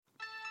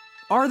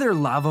Are there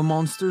lava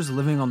monsters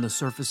living on the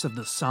surface of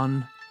the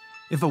sun?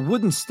 If a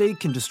wooden stake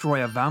can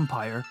destroy a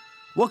vampire,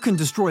 what can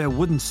destroy a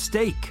wooden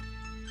stake?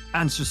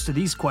 Answers to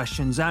these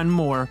questions and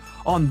more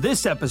on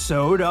this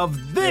episode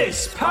of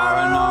This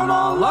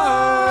Paranormal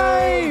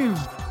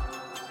Life!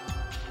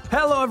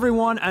 Hello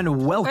everyone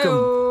and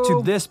welcome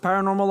to This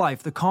Paranormal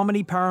Life, the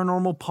comedy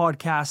paranormal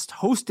podcast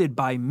hosted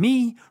by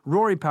me,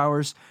 Rory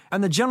Powers,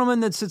 and the gentleman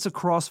that sits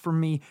across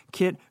from me,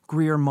 Kit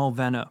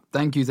Greer-Mulvenna.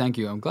 Thank you.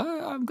 I'm glad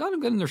I'm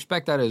getting the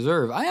respect I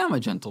deserve. I am a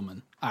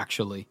gentleman,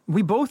 actually.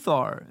 We both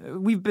are.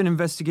 We've been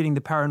investigating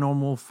the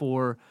paranormal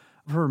for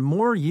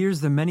more years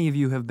than many of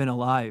you have been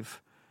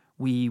alive.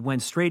 We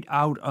went straight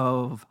out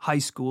of high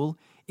school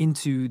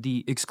into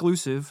the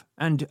exclusive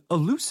and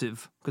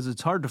elusive, because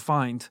it's hard to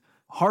find,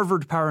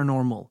 Harvard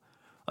Paranormal,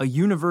 a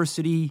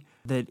university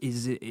that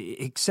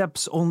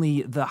accepts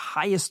only the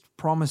highest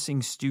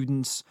promising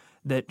students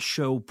that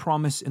show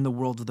promise in the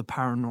world of the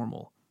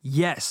paranormal.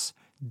 Yes,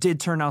 did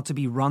turn out to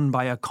be run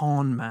by a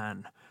con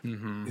man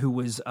who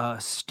was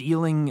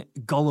stealing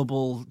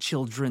gullible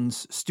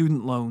children's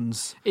student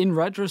loans. In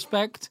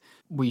retrospect,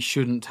 we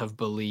shouldn't have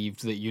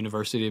believed that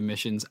university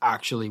admissions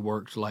actually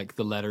worked like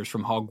the letters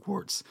from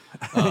Hogwarts.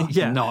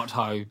 Not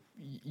how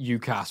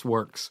UCAS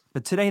works.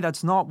 But today,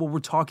 that's not what we're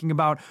talking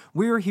about.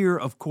 We're here,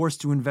 of course,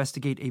 to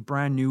investigate a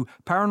brand new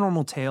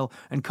paranormal tale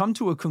and come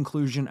to a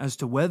conclusion as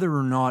to whether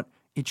or not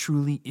it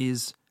truly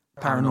is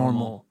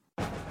paranormal.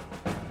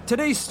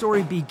 Today's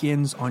story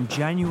begins on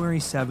January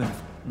 7th,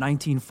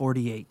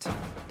 1948.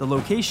 The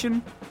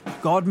location?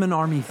 Godman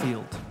Army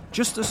Field,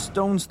 just a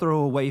stone's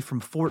throw away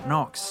from Fort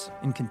Knox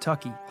in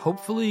Kentucky.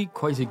 Hopefully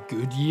quite a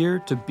good year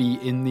to be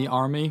in the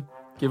army,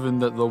 given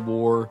that the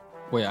war...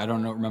 Wait, I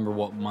don't remember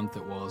what month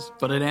it was,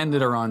 but it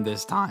ended around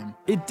this time.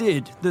 It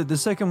did. The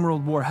Second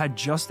World War had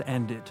just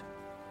ended.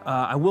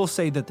 I will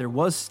say that there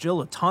was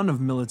still a ton of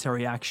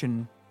military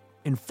action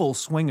in full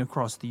swing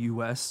across the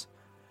U.S.,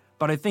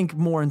 but I think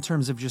more in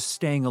terms of just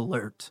staying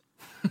alert.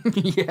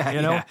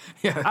 Yeah.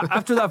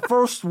 After that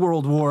First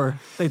World War,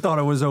 they thought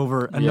it was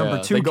over, and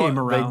number two came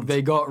around.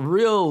 They got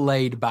real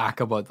laid back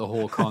about the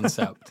whole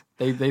concept.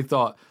 They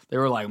thought, they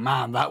were like,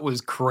 man, that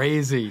was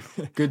crazy.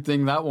 Good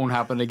thing that won't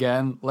happen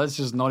again. Let's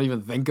just not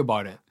even think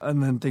about it.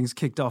 And then things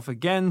kicked off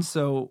again,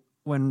 so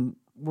when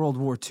World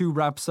War II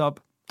wraps up,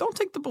 don't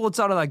take the bullets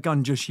out of that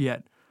gun just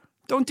yet.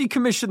 Don't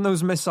decommission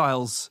those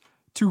missiles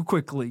too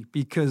quickly,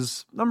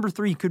 because number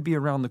three could be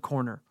around the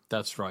corner.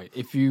 That's right.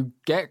 If you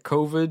get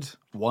COVID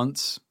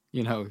once,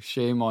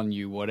 shame on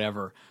you,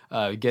 whatever.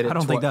 Get it. I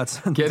don't think that's...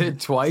 Get it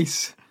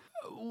twice.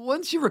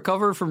 Once you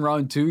recover from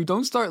round two,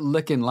 don't start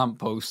licking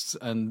lampposts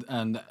and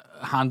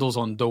handles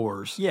on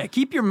doors. Yeah,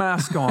 keep your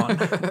mask on,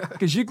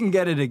 because you can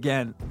get it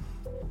again.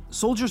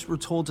 Soldiers were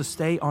told to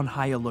stay on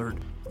high alert,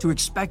 to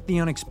expect the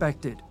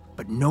unexpected,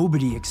 but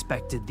nobody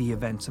expected the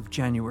events of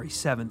January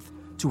 7th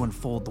to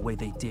unfold the way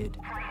they did.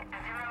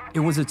 It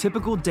was a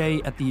typical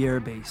day at the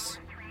airbase.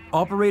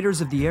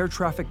 Operators of the air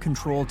traffic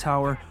control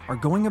tower are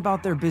going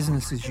about their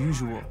business as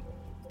usual,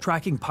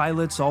 tracking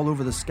pilots all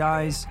over the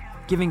skies,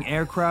 giving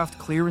aircraft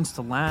clearance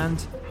to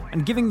land,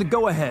 and giving the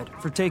go-ahead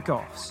for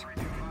takeoffs.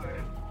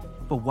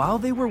 But while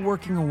they were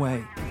working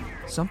away,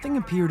 something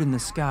appeared in the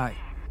sky,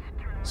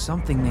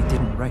 something they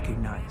didn't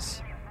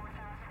recognize.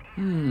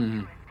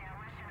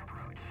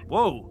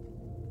 Whoa!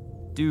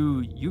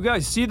 Do you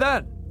guys see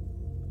that?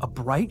 A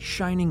bright,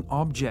 shining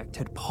object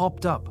had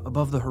popped up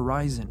above the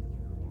horizon.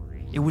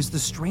 It was the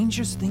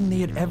strangest thing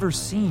they had ever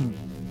seen.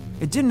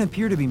 It didn't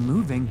appear to be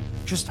moving,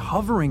 just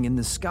hovering in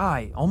the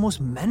sky,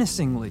 almost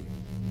menacingly.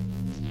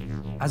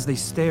 As they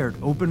stared,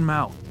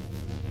 open-mouthed,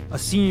 a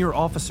senior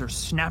officer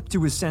snapped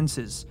to his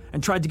senses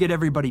and tried to get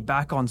everybody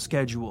back on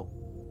schedule.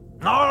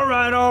 All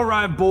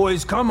right,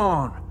 boys, come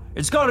on.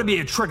 It's gotta be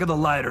a trick of the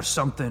light or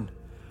something.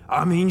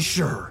 I mean,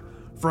 sure,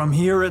 from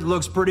here it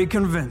looks pretty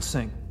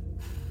convincing.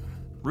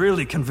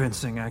 Really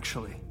convincing,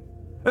 actually.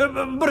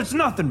 But it's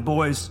nothing,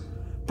 boys.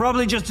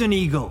 Probably just an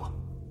eagle.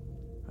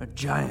 A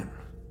giant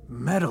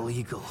metal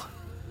eagle.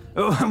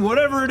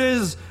 Whatever it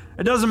is,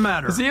 it doesn't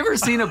matter. Has he ever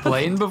seen a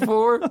plane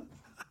before?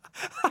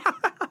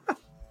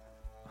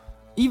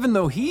 Even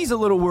though he's a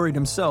little worried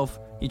himself,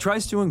 he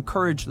tries to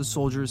encourage the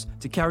soldiers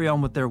to carry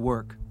on with their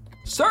work.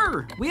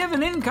 Sir, we have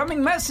an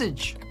incoming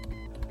message.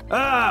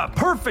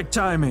 Perfect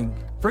timing.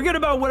 Forget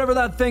about whatever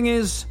that thing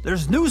is.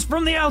 There's news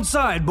from the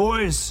outside,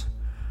 boys.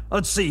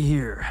 Let's see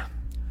here.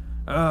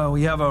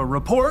 We have a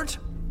report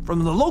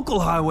from the local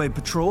highway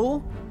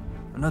patrol.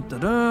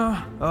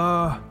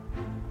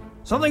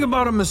 Something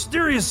about a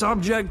mysterious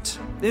object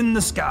in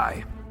the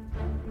sky.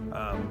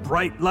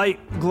 Bright light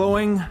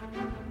glowing.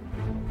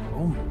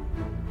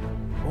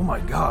 Oh my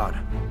God.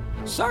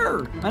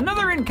 Sir,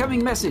 another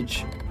incoming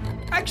message.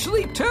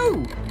 Actually,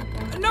 two.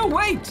 No,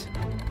 wait.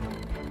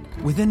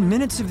 Within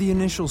minutes of the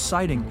initial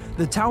sighting,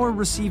 the tower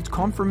received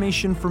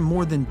confirmation from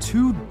more than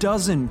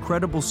 24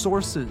 credible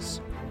sources.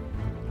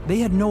 They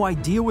had no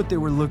idea what they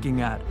were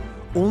looking at,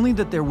 only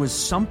that there was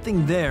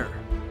something there.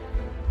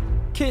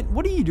 Kit,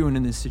 what are you doing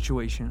in this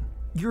situation?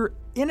 You're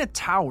in a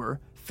tower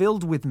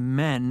filled with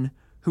men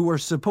who are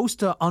supposed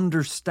to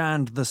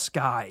understand the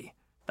sky.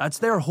 That's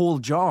their whole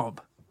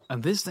job.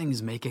 And this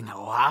thing's making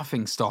a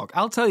laughingstock.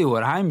 I'll tell you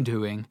what I'm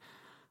doing.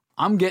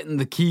 I'm getting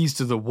the keys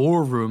to the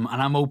war room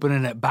and I'm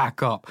opening it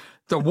back up.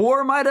 The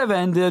war might have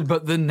ended,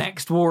 but the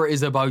next war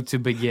is about to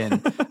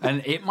begin.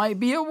 And it might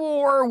be a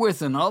war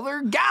with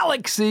another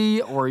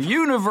galaxy or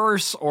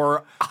universe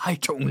or I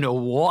don't know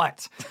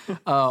what.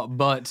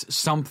 But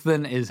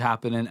something is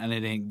happening and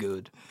it ain't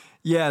good.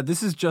 Yeah,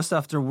 this is just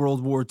after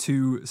World War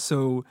II,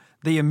 so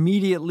they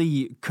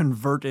immediately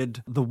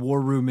converted the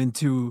war room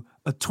into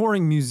a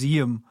touring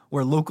museum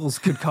where locals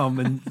could come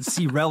and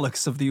see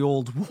relics of the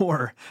old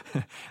war.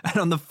 And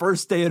on the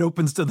first day it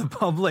opens to the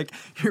public,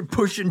 you're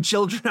pushing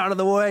children out of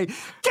the way.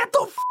 Get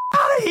the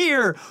out of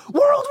here!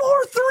 World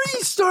War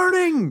III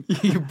starting!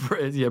 You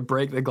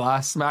break the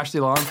glass, smash the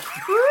alarm.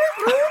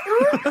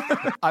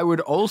 I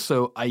would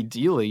also,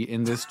 ideally,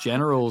 in this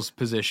general's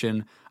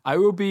position, I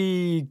will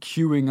be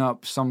queuing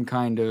up some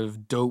kind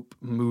of dope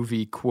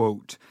movie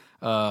quote.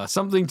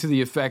 Something to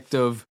the effect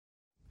of,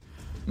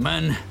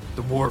 "Men,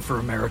 the war for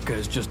America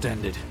has just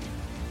ended,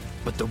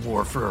 but the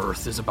war for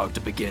Earth is about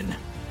to begin."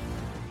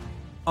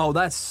 Oh,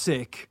 that's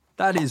sick.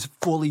 That is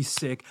fully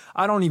sick.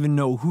 I don't even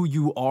know who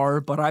you are,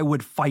 but I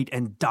would fight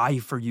and die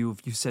for you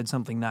if you said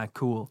something that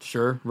cool.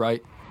 Sure,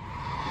 right.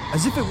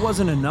 As if it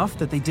wasn't enough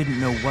that they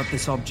didn't know what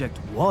this object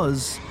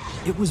was,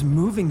 it was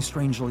moving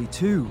strangely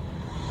too.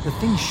 The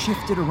thing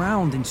shifted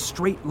around in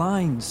straight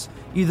lines,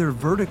 either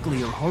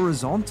vertically or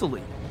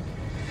horizontally.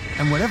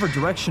 And whatever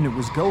direction it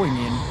was going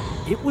in,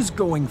 it was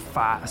going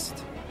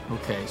fast.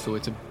 Okay, so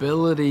its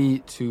ability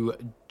to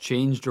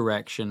change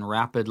direction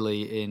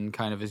rapidly in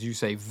kind of, as you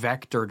say,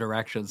 vector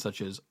directions such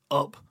as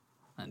up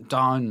and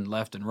down and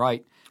left and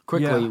right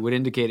quickly would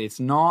indicate it's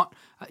not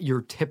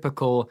your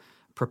typical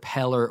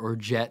propeller or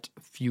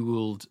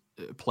jet-fueled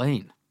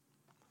plane,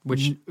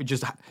 which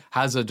just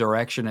has a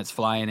direction it's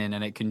flying in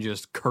and it can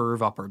just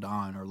curve up or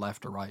down or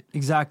left or right.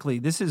 Exactly.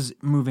 This is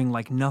moving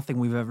like nothing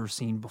we've ever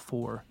seen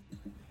before.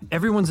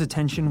 Everyone's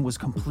attention was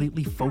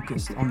completely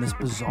focused on this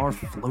bizarre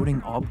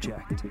floating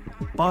object.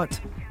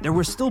 But there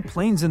were still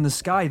planes in the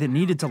sky that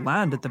needed to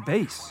land at the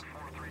base.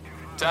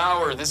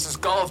 Tower, this is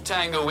Golf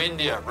Tango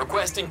India,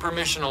 requesting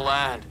permission to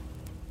land.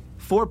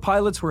 4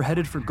 pilots were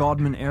headed for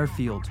Godman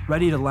Airfield,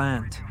 ready to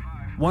land.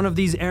 One of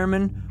these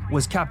airmen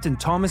was Captain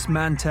Thomas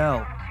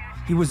Mantell.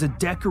 He was a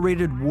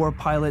decorated war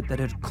pilot that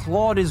had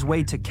clawed his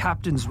way to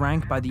captain's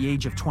rank by the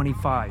age of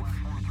 25.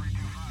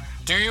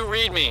 Do you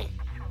read me?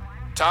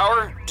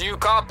 Tower, do you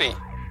copy?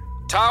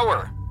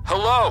 Tower,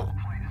 hello?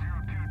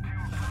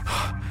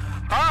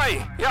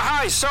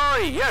 Hi,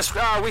 sorry. Yes,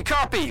 we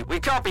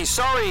copy.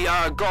 Sorry,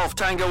 Golf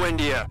Tango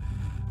India.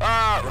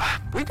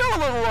 We got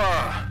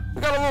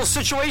a little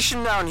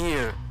situation down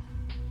here.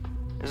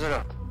 Is it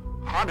a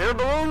hot air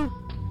balloon?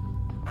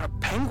 A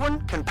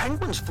penguin? Can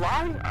penguins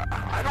fly?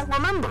 I don't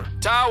remember.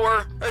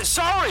 Tower!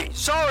 Sorry.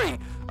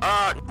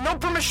 No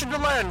permission to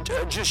land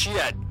just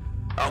yet.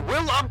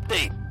 We'll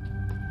update.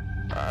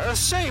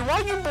 Say,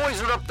 while you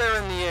boys are up there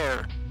in the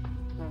air,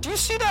 do you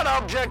see that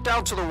object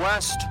out to the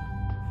west?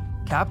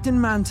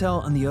 Captain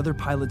Mantell and the other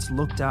pilots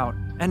looked out,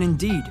 and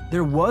indeed,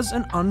 there was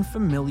an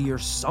unfamiliar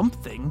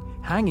something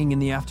hanging in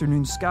the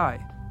afternoon sky.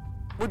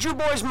 Would you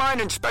boys mind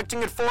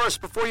inspecting it for us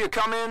before you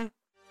come in?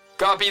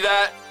 Copy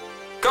that.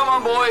 Come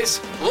on, boys.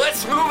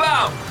 Let's move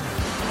out.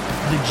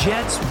 The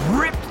jets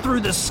ripped through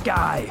the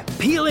sky,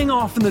 peeling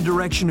off in the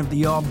direction of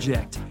the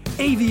object.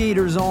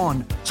 Aviators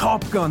on,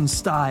 Top Gun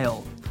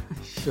style.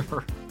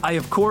 Sure. I,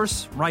 of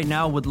course, right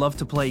now would love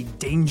to play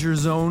Danger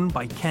Zone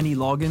by Kenny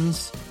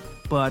Loggins,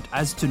 but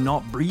as to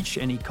not breach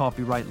any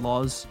copyright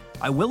laws,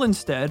 I will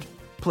instead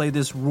play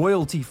this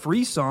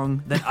royalty-free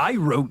song that I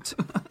wrote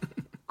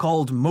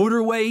called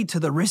Motorway to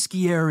the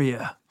Risky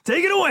Area.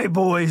 Take it away,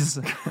 boys!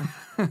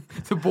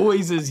 The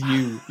boys is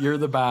you. You're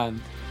the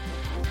band.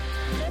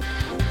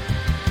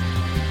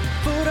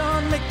 Foot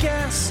on the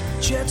gas,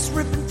 jets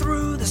ripping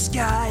through the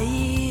sky.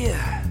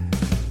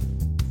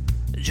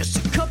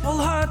 Just a couple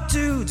hot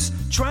dudes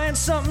trying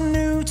something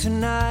new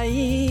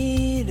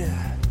tonight.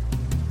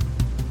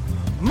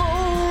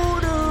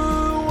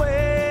 Motorway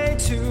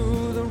to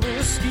the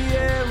risky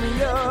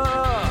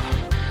area.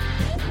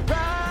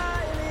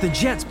 The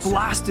jets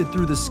blasted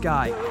through the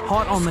sky,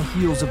 hot on the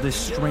heels of this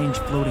strange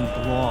floating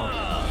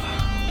blob.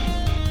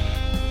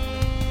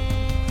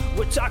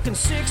 We're talking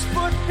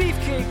 6-foot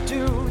beefcake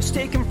dudes,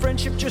 taking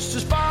friendship just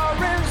as far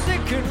as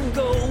it can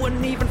go,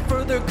 and even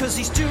further, cause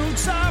these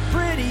dudes are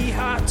pretty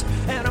hot,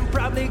 and I'm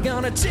probably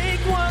gonna take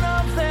one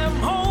of them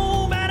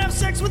home and have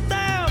sex with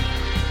them.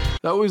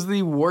 That was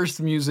the worst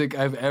music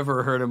I've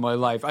ever heard in my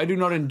life. I do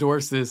not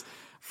endorse this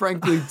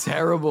frankly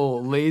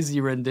terrible,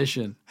 lazy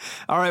rendition.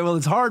 All right, well,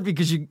 it's hard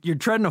because you're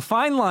treading a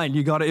fine line.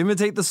 You got to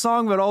imitate the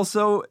song, but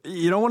also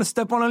you don't want to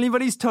step on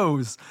anybody's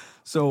toes.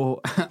 So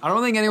I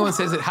don't think anyone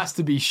says it has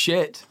to be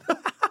shit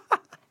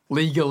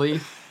legally.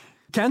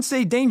 Can't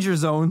say Danger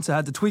Zone, so I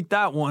had to tweak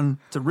that one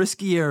to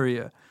Risky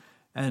Area.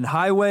 And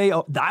Highway,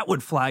 that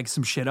would flag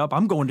some shit up.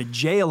 I'm going to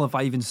jail if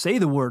I even say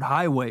the word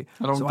highway.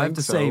 I don't so think I have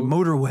to say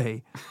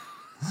Motorway.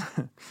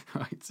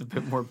 It's a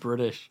bit more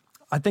British.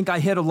 I think I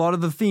hit a lot of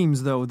the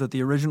themes, though, that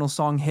the original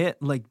song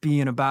hit, like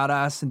being a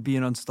badass and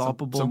being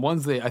unstoppable. Some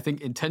ones they, I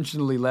think,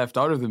 intentionally left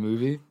out of the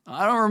movie.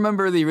 I don't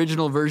remember the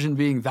original version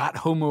being that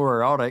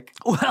homoerotic.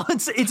 Well,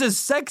 it's a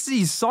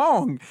sexy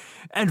song,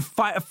 and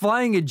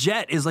flying a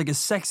jet is like a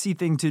sexy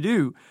thing to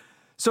do.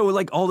 So,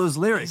 like, all those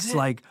lyrics,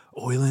 like,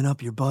 oiling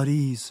up your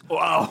buddies.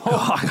 Wow.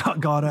 Oh,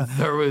 gotta...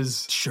 There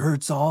was...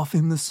 Shirts off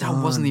in the sun.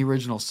 That wasn't the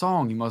original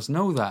song. You must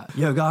know that.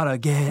 You gotta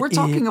get We're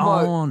talking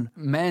about on.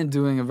 men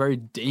doing a very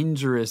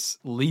dangerous,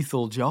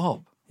 lethal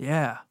job.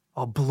 Yeah.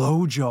 A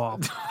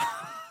blowjob.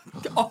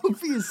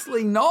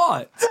 Obviously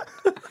not.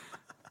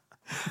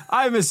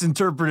 I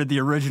misinterpreted the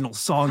original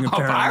song,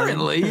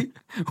 apparently.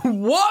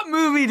 What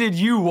movie did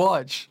you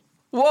watch?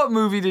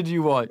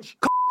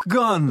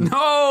 Gun.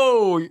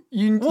 No!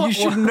 You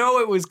should know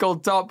it was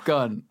called Top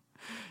Gun.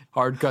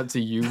 Hard cut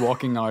to you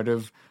walking out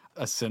of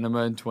a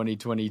cinema in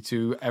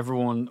 2022.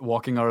 Everyone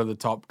walking out of the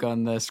Top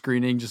Gun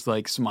screening, just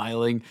like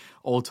smiling,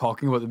 all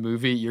talking about the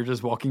movie. You're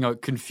just walking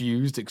out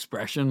confused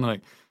expression. Like,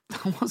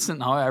 that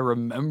wasn't how I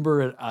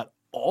remember it at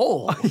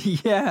all.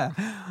 Yeah.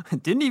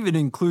 It didn't even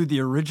include the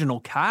original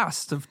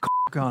cast of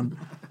Gun.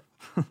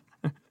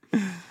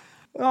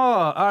 Oh,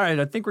 all right.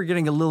 I think we're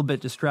getting a little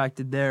bit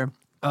distracted there.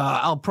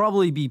 I'll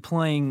probably be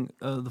playing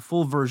the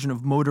full version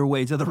of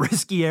Motorway to the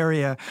Risky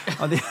Area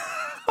on the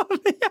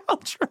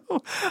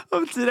outro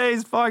of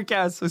today's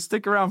podcast, so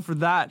stick around for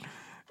that.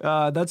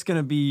 That's going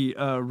to be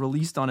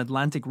released on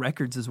Atlantic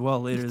Records as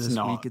well later this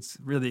week. It's a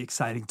really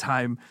exciting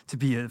time to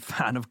be a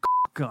fan of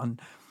Gun.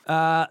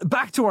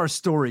 Back to our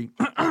story.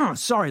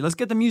 Sorry, let's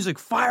get the music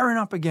firing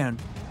up again.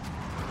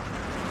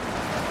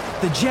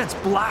 The jets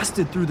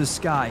blasted through the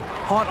sky,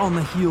 hot on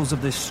the heels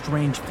of this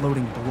strange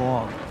floating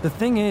blob. The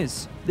thing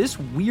is, this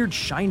weird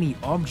shiny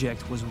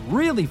object was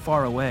really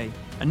far away,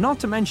 and not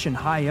to mention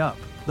high up.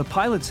 The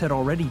pilots had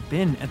already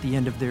been at the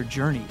end of their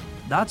journey.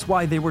 That's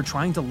why they were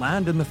trying to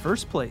land in the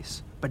first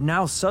place. But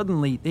now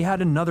suddenly they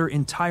had another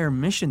entire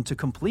mission to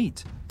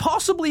complete,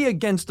 possibly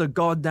against a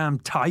goddamn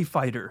TIE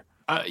fighter.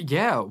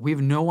 Yeah, we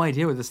have no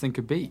idea what this thing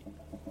could be.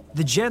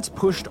 The jets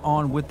pushed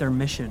on with their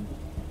mission,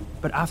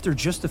 but after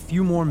just a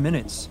few more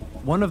minutes,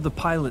 one of the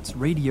pilots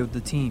radioed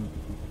the team.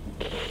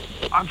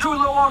 I'm too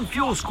low on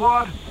fuel,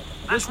 squad.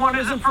 This one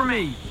isn't for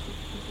me.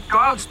 Go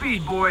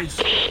outspeed, boys.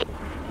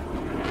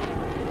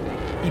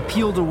 He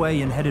peeled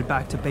away and headed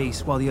back to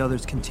base while the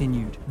others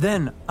continued.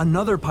 Then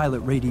another pilot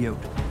radioed.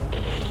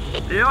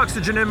 The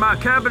oxygen in my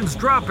cabin's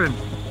dropping.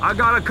 I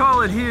gotta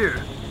call it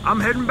here. I'm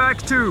heading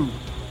back too.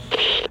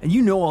 And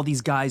you know all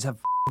these guys have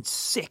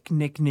sick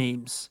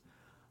nicknames.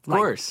 Of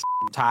course.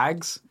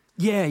 Tags.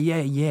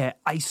 Yeah.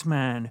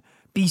 Iceman,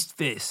 Beast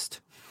Fist,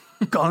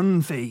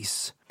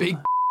 Gunface. Big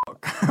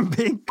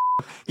Big.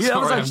 Yeah,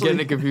 sorry, I'm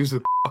getting confused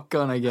with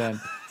gun again.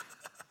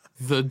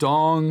 The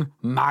Dong,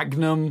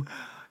 Magnum.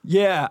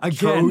 Yeah,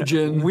 again,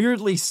 Trojan.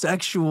 Weirdly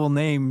sexual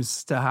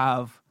names to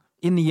have.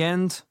 In the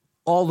end,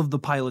 all of the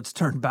pilots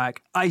turned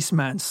back.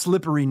 Iceman,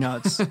 Slippery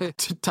Nuts.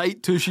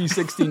 Tight Tushy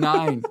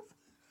 69.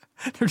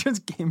 They're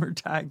just gamer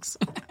tags.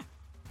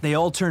 They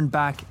all turned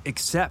back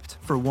except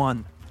for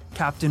one,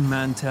 Captain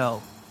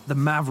Mantell, the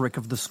maverick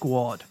of the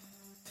squad.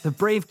 The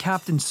brave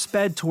captain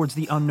sped towards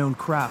the unknown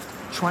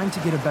craft, trying to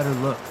get a better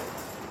look.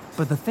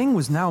 But the thing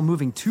was now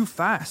moving too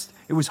fast.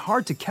 It was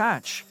hard to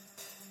catch.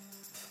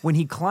 When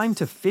he climbed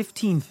to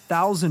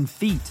 15,000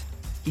 feet,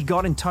 he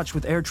got in touch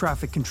with air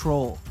traffic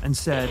control and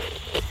said,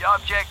 The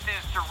object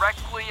is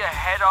directly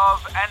ahead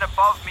of and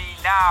above me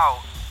now,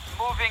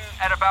 moving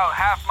at about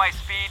half my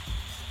speed,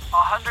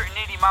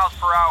 180 miles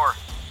per hour.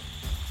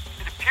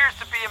 It appears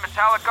to be a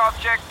metallic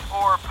object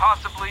or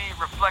possibly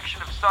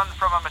reflection of sun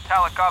from a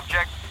metallic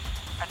object,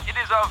 and it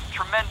is of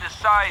tremendous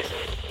size.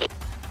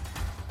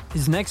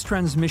 His next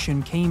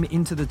transmission came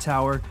into the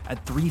tower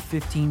at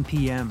 3:15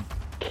 p.m.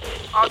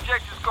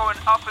 Object is going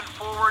up and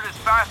forward as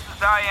fast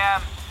as I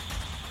am,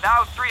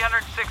 now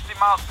 360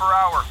 miles per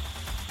hour.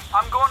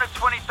 I'm going at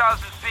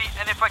 20,000 feet,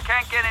 and if I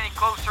can't get any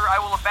closer, I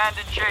will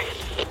abandon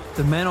chase.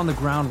 The men on the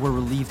ground were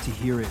relieved to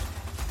hear it.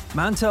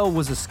 Mantell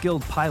was a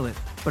skilled pilot,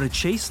 but a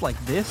chase like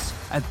this,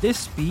 at this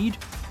speed,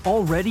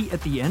 already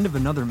at the end of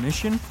another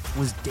mission,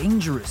 was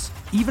dangerous,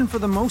 even for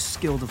the most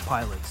skilled of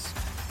pilots.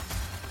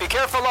 Be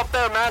careful up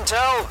there,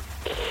 Mantell.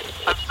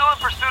 I'm still in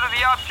pursuit of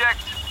the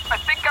object. I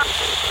think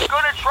I'm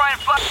gonna try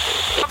and flash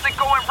something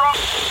going wrong.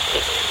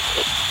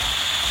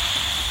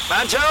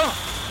 Mantell?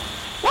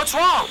 What's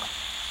wrong?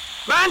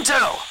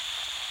 Mantell!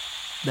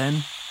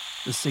 Then,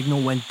 the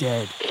signal went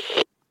dead.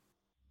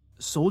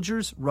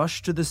 Soldiers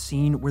rushed to the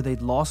scene where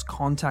they'd lost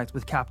contact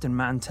with Captain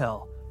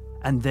Mantell,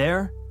 and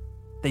there,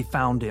 they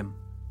found him,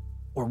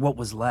 or what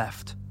was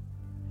left.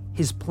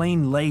 His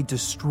plane lay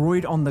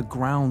destroyed on the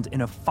ground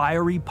in a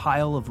fiery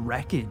pile of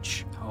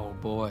wreckage. Oh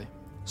boy.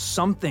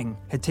 Something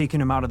had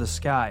taken him out of the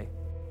sky.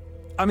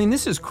 I mean,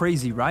 this is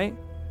crazy, right?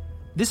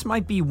 This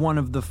might be one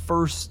of the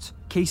first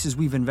cases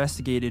we've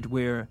investigated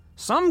where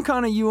some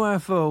kind of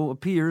UFO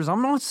appears.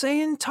 I'm not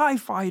saying TIE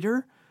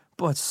fighter,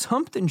 but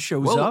something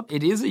shows up.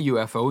 It is a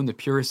UFO in the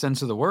purest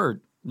sense of the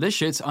word. This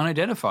shit's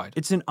unidentified.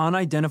 It's an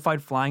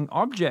unidentified flying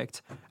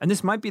object. And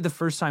this might be the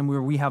first time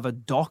where we have a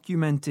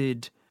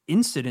documented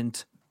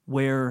incident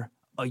where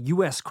a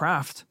U.S.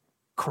 craft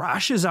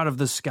crashes out of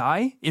the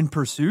sky in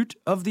pursuit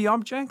of the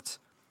object.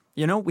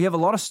 You know, we have a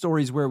lot of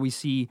stories where we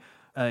see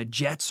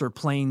jets or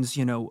planes,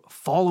 you know,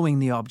 following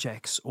the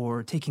objects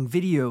or taking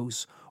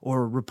videos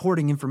or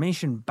reporting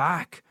information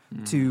back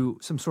to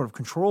some sort of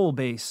control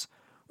base.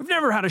 We've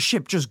never had a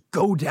ship just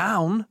go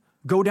down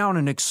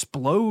and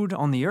explode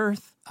on the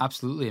Earth.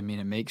 Absolutely. I mean,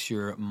 it makes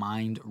your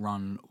mind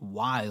run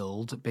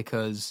wild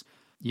because,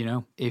 you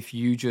know, if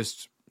you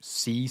just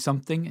see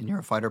something and you're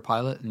a fighter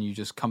pilot and you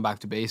just come back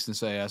to base and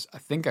say, I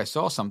think I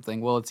saw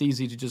something, well, it's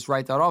easy to just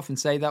write that off and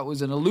say that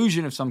was an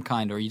illusion of some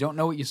kind or you don't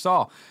know what you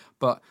saw.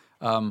 But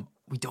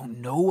we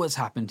don't know what's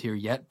happened here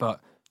yet,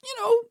 but,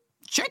 you know,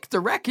 check the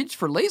wreckage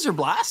for laser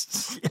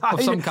blasts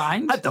of some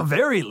kind. At the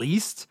very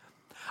least.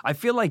 I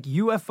feel like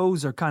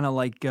UFOs are kind of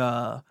like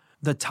the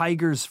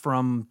tigers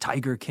from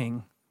Tiger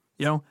King.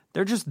 You know,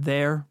 they're just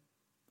there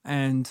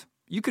and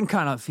you can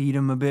kind of feed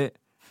them a bit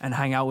and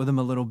hang out with them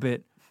a little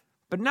bit.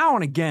 But now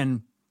and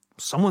again,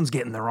 someone's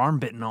getting their arm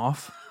bitten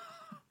off.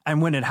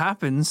 And when it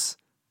happens,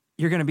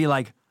 you're going to be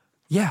like,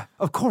 yeah,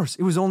 of course,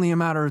 it was only a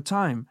matter of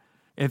time.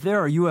 If there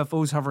are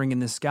UFOs hovering in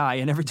the sky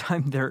and every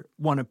time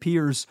one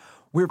appears,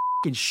 we're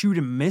f***ing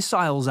shooting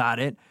missiles at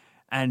it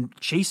and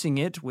chasing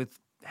it with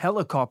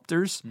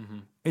helicopters,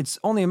 it's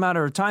only a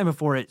matter of time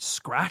before it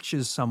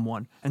scratches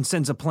someone and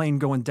sends a plane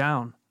going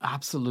down.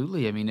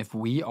 Absolutely. I mean, if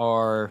we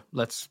are,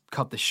 let's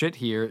cut the shit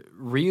here,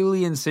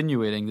 really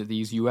insinuating that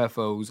these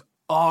UFOs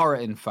are,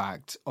 in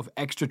fact, of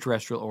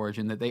extraterrestrial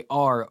origin, that they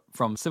are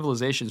from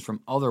civilizations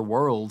from other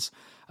worlds,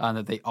 and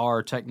that they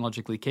are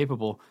technologically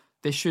capable,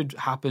 this should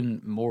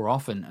happen more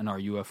often in our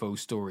UFO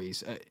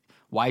stories.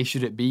 Why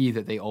should it be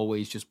that they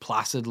always just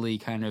placidly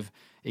kind of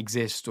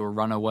exist or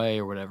run away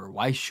or whatever?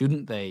 Why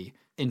shouldn't they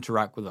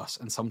interact with us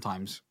and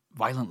sometimes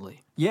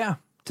violently? Yeah,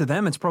 to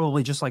them, it's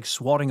probably just like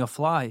swatting a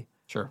fly.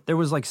 Sure. There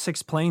was like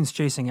 6 planes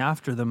chasing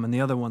after them and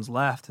the other ones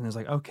left. And it's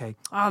like, okay,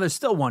 there's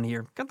still one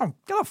here. Get the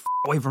f***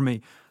 away from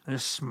me. And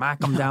just smack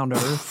them down to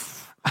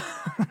earth.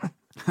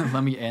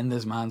 Let me end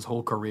this man's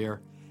whole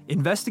career.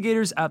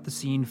 Investigators at the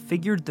scene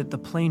figured that the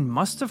plane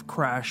must have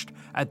crashed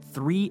at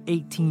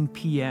 3:18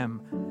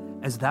 p.m.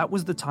 as that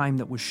was the time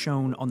that was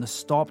shown on the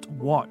stopped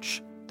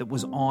watch that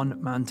was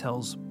on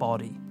Mantell's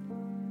body.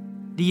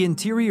 The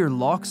interior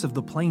locks of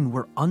the plane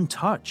were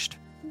untouched,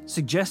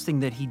 suggesting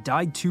that he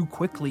died too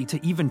quickly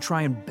to even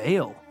try and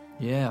bail.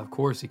 Yeah, of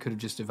course, he could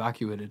have just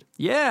evacuated.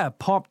 Yeah,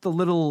 popped the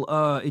little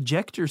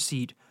ejector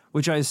seat,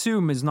 which I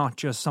assume is not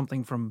just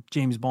something from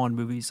James Bond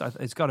movies.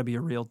 It's got to be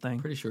a real thing.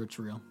 Pretty sure it's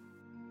real.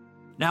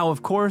 Now,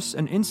 of course,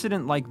 an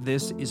incident like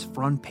this is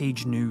front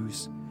page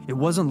news. It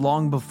wasn't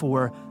long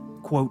before,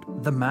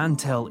 quote, the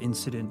Mantell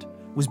incident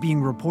was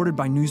being reported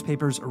by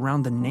newspapers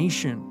around the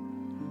nation.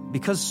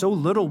 Because so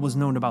little was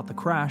known about the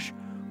crash,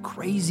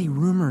 crazy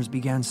rumors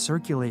began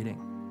circulating.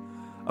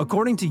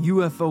 According to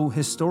UFO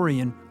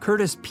historian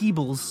Curtis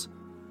Peebles,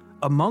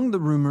 among the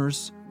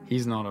rumors...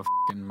 He's not a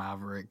fucking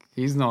maverick.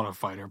 He's not a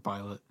fighter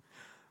pilot.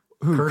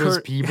 Who, Curtis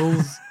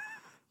Peebles?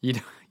 You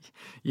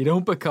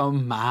don't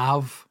become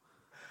Mav.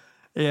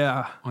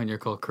 Yeah. When you're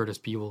called Curtis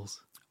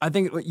Peebles. I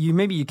think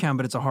maybe you can,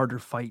 but it's a harder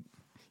fight.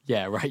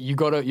 Yeah, right. You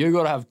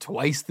gotta have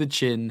twice the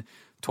chin,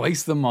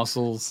 twice the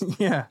muscles.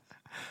 Yeah.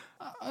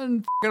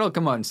 And it'll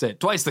come out and say it.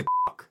 Twice the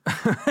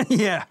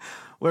Yeah.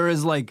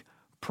 Whereas like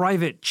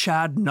Private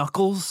Chad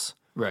Knuckles,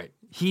 right.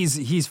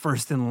 He's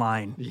first in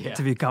line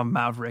to become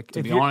Maverick.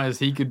 To be honest,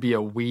 he could be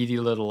a weedy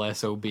little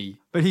SOB.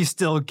 But he's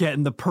still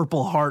getting the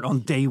Purple Heart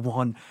on day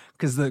one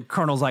because the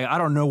colonel's like, I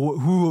don't know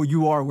who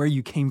you are, where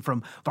you came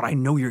from, but I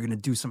know you're going to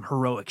do some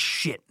heroic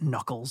shit,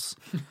 Knuckles.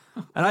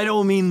 And I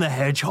don't mean the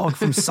hedgehog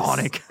from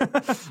Sonic.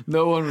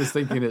 No one was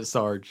thinking it,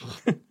 Sarge.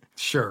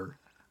 Sure.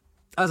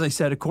 As I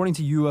said, according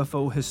to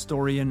UFO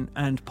historian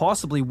and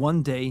possibly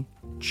one day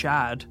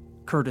Chad,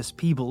 Curtis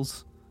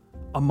Peebles,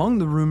 among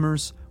the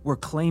rumors were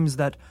claims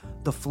that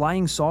the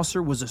flying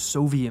saucer was a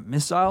Soviet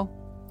missile.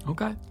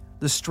 Okay.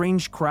 The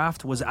strange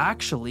craft was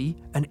actually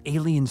an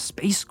alien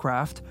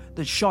spacecraft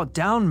that shot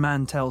down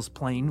Mantell's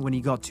plane when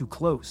he got too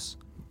close.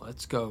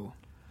 Let's go.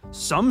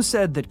 Some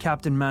said that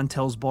Captain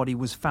Mantell's body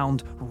was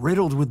found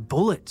riddled with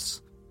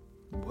bullets.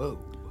 Whoa.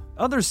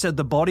 Others said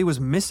the body was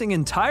missing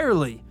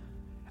entirely,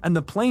 and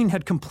the plane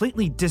had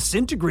completely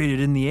disintegrated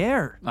in the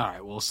air. All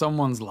right, well,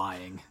 someone's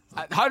lying.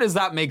 How does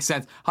that make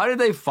sense? How did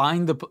they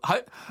find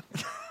the...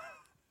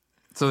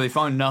 So they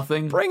found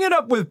nothing? Bring it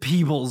up with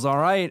Peebles, all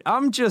right?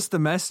 I'm just the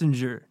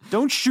messenger.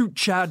 Don't shoot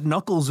Chad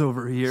Knuckles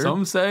over here.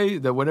 Some say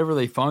that whenever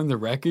they found the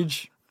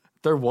wreckage,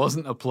 there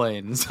wasn't a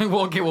plane. It's like,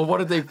 well, okay, well, what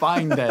did they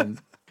find then?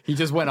 He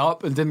just went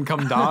up and didn't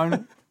come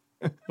down?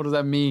 What does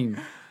that mean?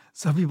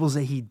 Some people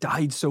say he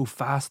died so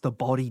fast the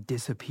body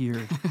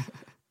disappeared.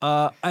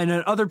 And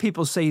then other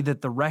people say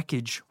that the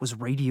wreckage was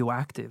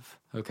radioactive.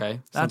 Okay.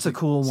 That's a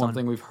cool one.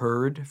 Something we've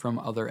heard from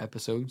other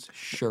episodes.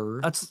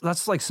 Sure.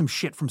 That's like some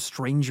shit from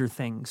Stranger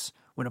Things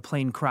when a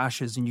plane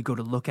crashes and you go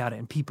to look at it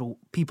and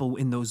people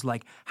in those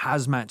like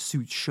hazmat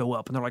suits show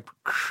up and they're like,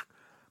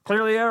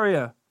 clear the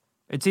area.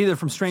 It's either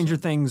from Stranger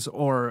Things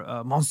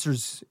or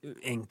Monsters,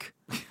 Inc.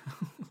 I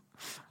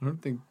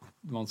don't think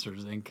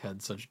Monsters, Inc.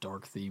 had such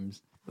dark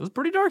themes. It was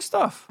pretty dark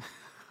stuff.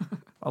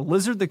 A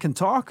lizard that can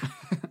talk.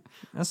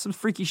 That's some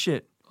freaky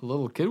shit. A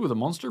little kid with a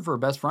monster for a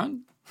best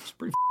friend? It's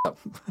pretty up.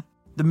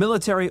 The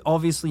military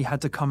obviously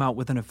had to come out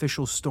with an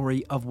official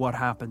story of what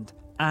happened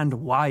and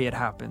why it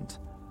happened.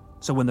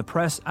 So when the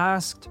press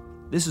asked,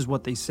 this is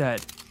what they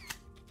said.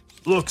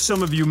 Look,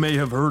 some of you may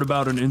have heard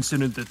about an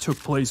incident that took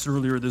place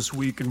earlier this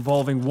week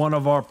involving one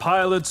of our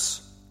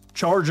pilots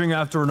charging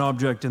after an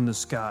object in the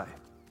sky.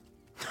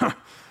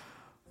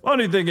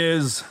 Funny thing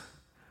is,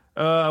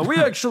 we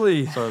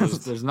actually... Sorry,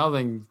 there's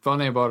nothing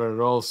funny about it at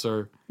all,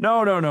 sir.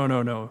 No,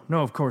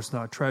 of course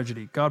not.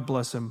 Tragedy. God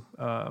bless him.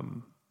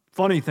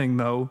 Funny thing,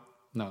 though...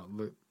 No,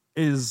 look,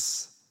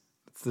 is...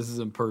 This is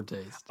in poor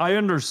taste. I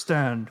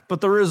understand,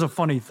 but there is a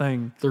funny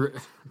thing.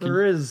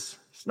 There is...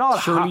 It's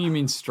not surely you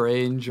mean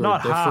strange or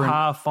not different?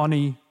 Not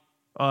funny.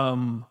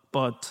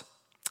 But...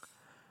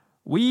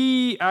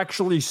 We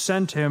actually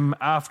sent him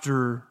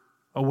after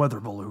a weather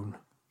balloon.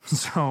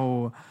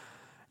 So...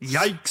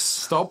 Yikes.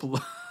 Stop...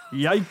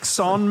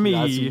 Yikes on me.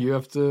 That's what you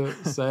have to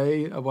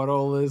say about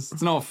all this.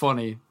 It's not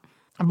funny.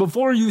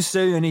 Before you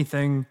say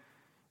anything,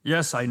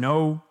 yes, I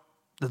know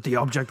that the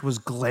object was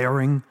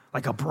glaring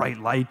like a bright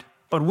light,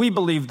 but we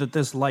believe that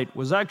this light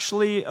was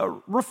actually a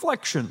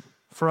reflection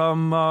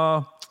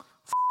from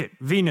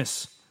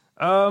Venus.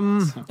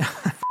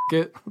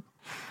 It.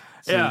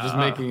 So you're just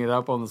making it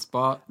up on the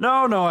spot?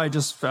 No, I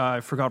just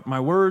I forgot my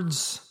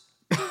words.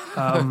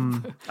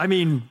 I'm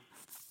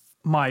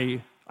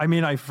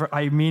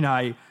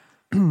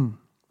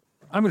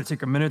going to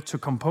take a minute to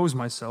compose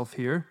myself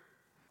here.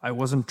 I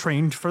wasn't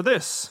trained for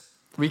this.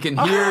 We can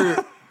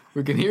hear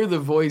the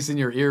voice in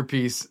your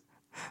earpiece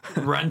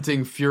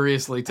ranting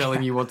furiously,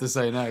 telling you what to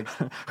say next.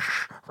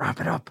 Wrap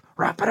it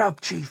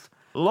up, Chief.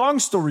 Long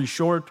story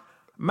short,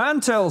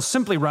 Mantell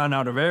simply ran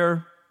out of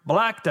air,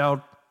 blacked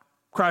out,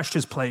 crashed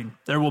his plane.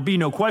 There will be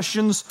no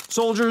questions.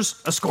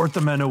 Soldiers, escort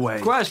the men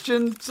away.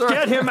 Question, sir.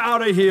 Get him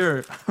out of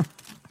here.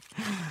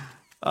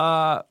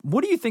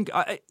 What do you think?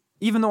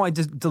 Even though I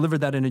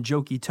delivered that in a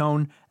jokey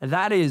tone,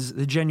 that is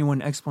the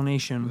genuine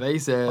explanation they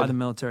said by the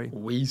military.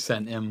 We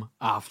sent him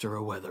after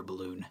a weather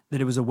balloon.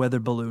 That it was a weather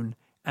balloon.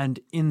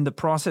 And in the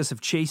process of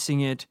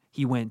chasing it,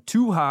 he went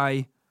too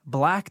high,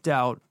 blacked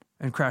out,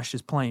 and crashed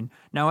his plane.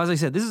 Now, as I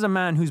said, this is a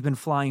man who's been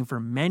flying for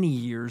many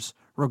years,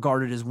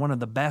 regarded as one of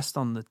the best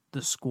on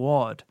the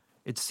squad.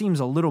 It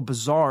seems a little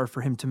bizarre for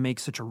him to make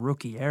such a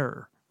rookie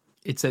error.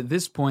 It's at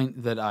this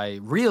point that I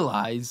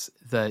realize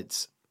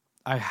that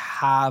I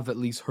have at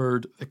least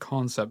heard the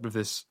concept of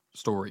this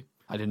story.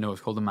 I didn't know it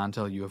was called the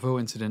Mantell UFO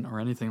incident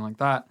or anything like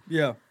that.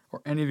 Yeah.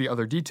 Or any of the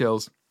other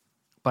details.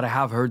 But I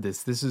have heard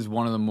this. This is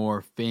one of the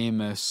more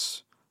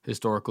famous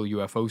historical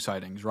UFO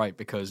sightings, right?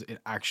 Because it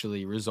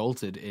actually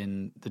resulted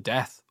in the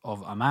death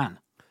of a man.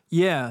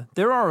 Yeah.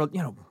 There are, I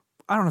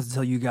don't have to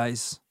tell you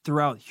guys,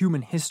 throughout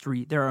human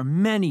history, there are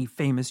many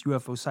famous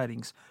UFO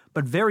sightings,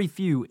 but very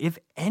few, if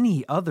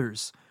any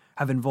others,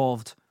 have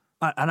involved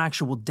an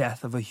actual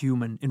death of a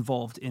human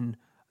involved in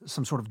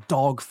some sort of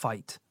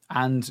dogfight.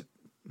 And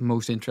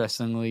most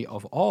interestingly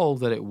of all,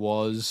 that it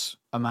was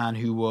a man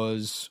who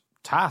was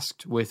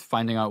tasked with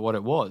finding out what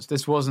it was.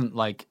 This wasn't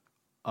like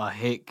a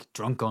hick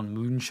drunk on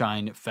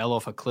moonshine, fell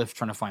off a cliff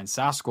trying to find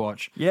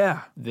Sasquatch.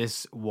 Yeah.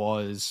 This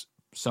was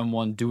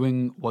someone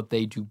doing what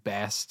they do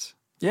best.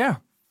 Yeah.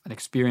 An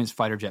experienced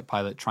fighter jet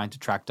pilot trying to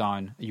track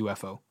down a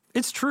UFO.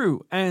 It's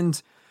true.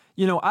 And,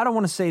 I don't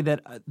want to say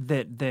that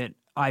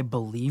I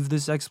believe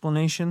this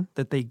explanation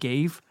that they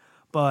gave,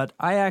 but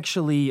I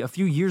actually, a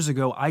few years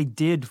ago, I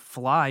did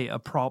fly a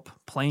prop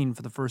plane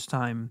for the first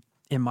time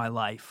in my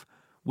life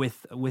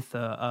with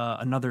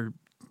another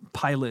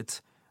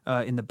pilot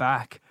in the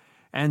back.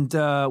 And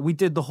we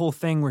did the whole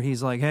thing where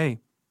he's like, hey,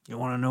 you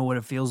want to know what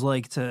it feels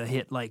like to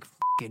hit like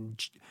fucking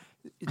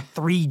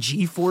 3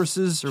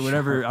 G-forces or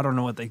whatever? Sure. I don't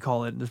know what they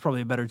call it. There's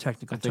probably a better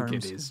technical term. I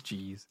think it is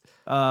G's.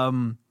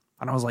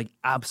 And I was like,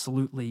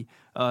 absolutely.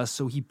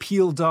 So he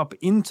peeled up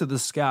into the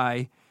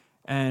sky,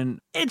 and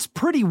it's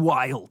pretty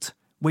wild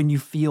when you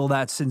feel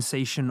that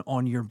sensation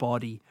on your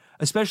body,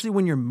 especially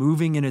when you're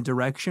moving in a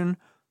direction.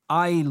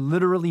 I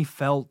literally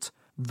felt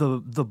the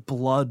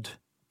blood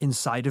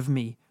inside of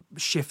me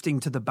shifting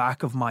to the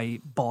back of my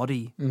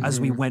body as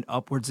we went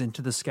upwards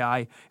into the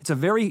sky.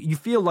 You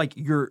feel like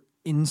your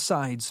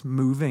insides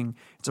moving.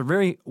 It's a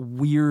very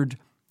weird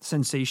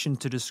sensation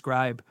to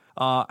describe.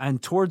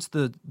 And towards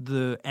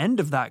the end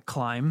of that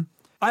climb,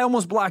 I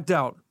almost blacked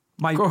out.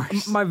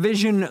 My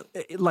vision,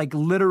 like,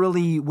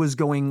 literally was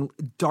going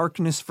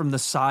darkness from the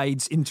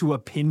sides into a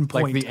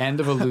pinpoint. Like the end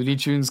of a Looney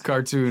Tunes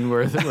cartoon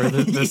where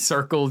the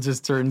circle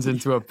just turns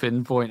into a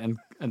pinpoint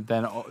and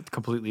then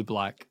completely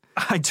black.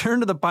 I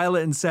turned to the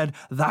pilot and said,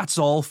 "That's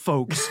all,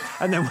 folks,"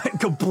 and then went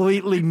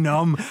completely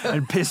numb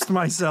and pissed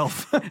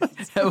myself.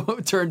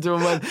 Turned to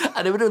him and went,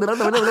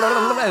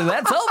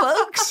 "That's all,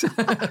 folks."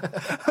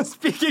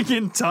 Speaking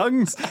in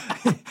tongues.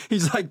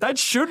 He's like, "That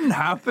shouldn't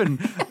happen.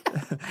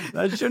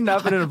 That shouldn't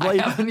happen in a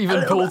plane." I haven't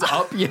even pulled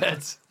up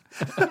yet.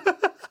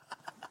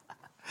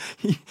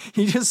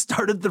 He just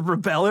started the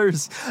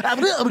propellers.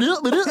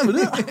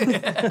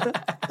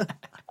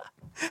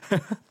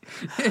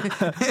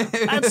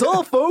 That's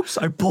all, folks.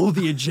 I pull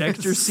the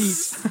ejector seat,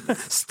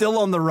 still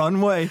on the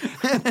runway,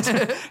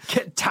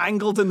 get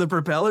tangled in the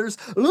propellers.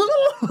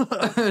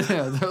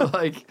 Yeah, they're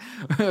like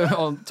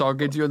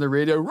talking to you on the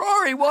radio.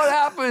 "Rory, what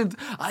happened?"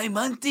 "I'm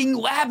hunting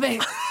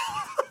wabbit."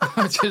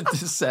 Just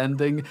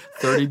descending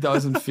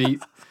 30,000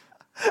 feet.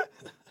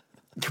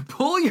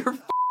 Pull your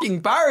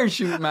fucking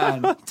parachute,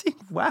 man. Hunting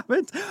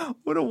wabbit.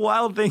 What a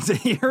wild thing to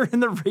hear in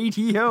the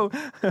radio.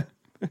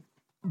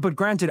 But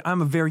granted,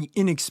 I'm a very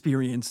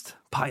inexperienced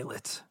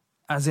pilot.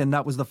 As in,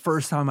 that was the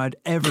first time I'd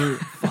ever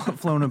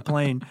flown a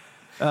plane.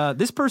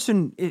 This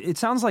person, it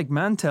sounds like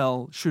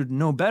Mantell should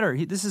know better.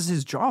 This is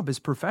his job, his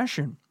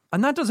profession.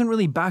 And that doesn't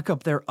really back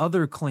up their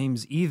other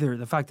claims either.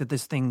 The fact that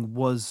this thing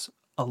was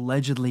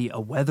allegedly a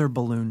weather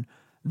balloon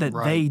that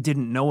they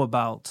didn't know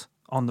about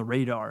on the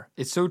radar.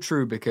 It's so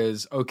true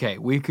because, okay,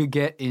 we could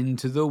get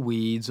into the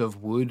weeds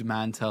of would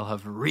Mantell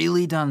have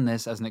really done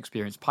this as an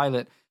experienced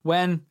pilot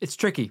when it's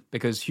tricky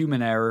because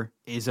human error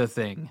is a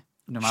thing,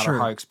 no matter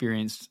how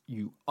experienced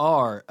you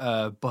are.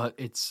 But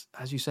it's,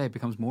 as you say, it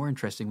becomes more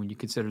interesting when you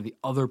consider the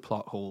other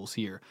plot holes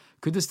here.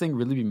 Could this thing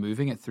really be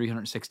moving at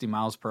 360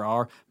 miles per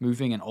hour,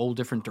 moving in all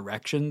different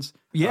directions?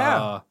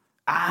 Yeah.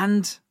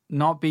 And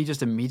not be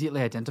just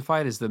immediately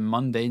identified as the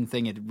mundane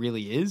thing it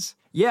really is?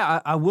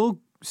 Yeah, I will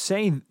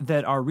say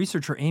that our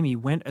researcher Amy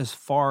went as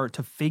far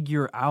to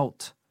figure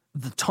out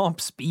the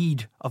top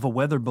speed of a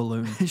weather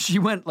balloon. She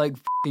went like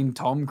f***ing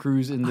Tom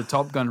Cruise in the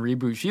Top Gun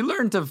reboot. She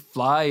learned to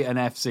fly an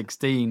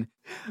F-16.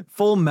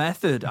 Full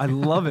method. I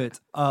love it.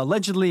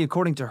 Allegedly,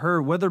 according to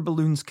her, weather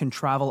balloons can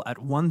travel at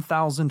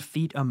 1,000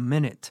 feet a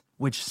minute,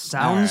 which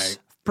sounds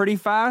pretty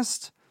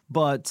fast,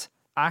 but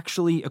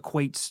actually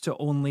equates to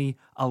only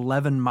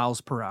 11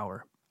 miles per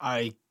hour.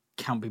 I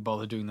can't be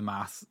bothered doing the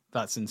math.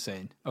 That's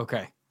insane.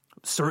 Okay.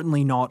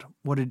 Certainly not.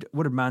 What did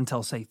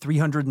Mantell say?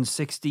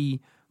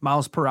 360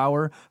 miles per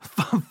hour,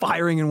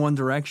 firing in one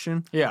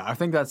direction. Yeah, I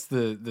think that's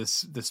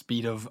the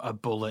speed of a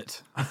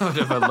bullet out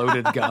of a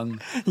loaded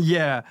gun.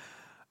 Yeah,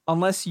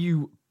 unless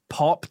you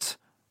popped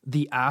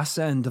the ass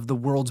end of the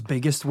world's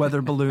biggest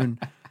weather balloon,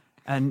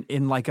 and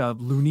in like a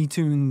Looney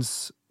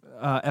Tunes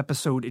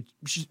episode, it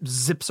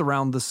zips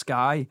around the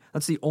sky.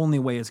 That's the only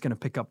way it's going to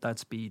pick up that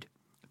speed.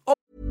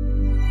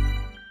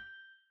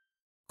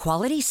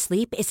 Quality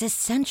sleep is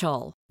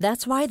essential.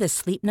 That's why the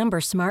Sleep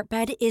Number Smart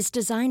Bed is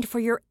designed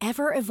for your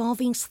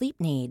ever-evolving sleep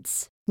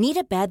needs. Need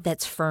a bed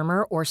that's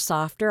firmer or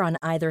softer on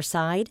either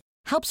side?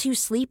 Helps you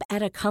sleep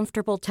at a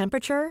comfortable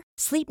temperature?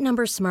 Sleep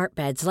Number Smart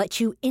Beds let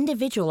you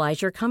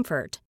individualize your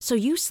comfort, so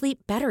you sleep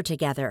better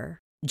together.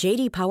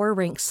 J.D. Power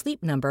ranks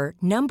Sleep Number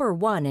number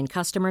 1 in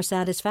customer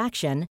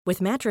satisfaction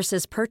with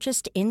mattresses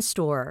purchased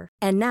in-store.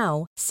 And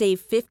now,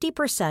 save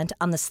 50%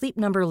 on the Sleep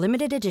Number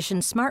Limited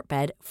Edition Smart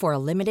Bed for a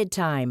limited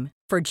time.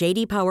 For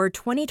J.D. Power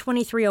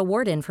 2023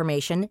 award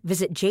information,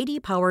 visit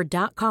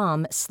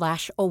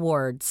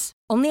jdpower.com/awards.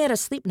 Only at a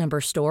Sleep Number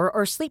store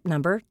or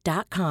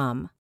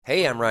sleepnumber.com.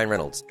 Hey, I'm Ryan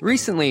Reynolds.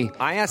 Recently,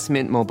 I asked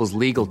Mint Mobile's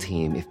legal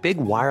team if big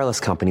wireless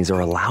companies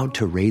are allowed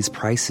to raise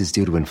prices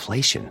due to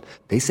inflation.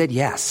 They said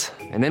yes.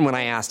 And then when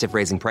I asked if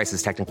raising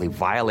prices technically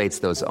violates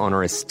those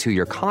onerous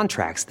two-year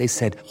contracts, they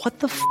said, "What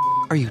the f***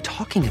 are you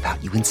talking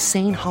about, you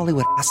insane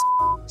Hollywood ass?"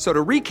 So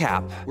to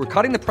recap, we're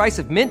cutting the price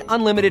of Mint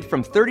Unlimited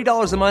from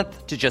 $30 a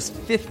month to just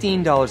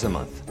 $15 a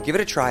month. Give it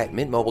a try at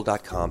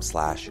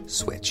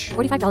mintmobile.com/switch.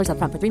 $45 up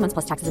front for 3 months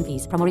plus taxes and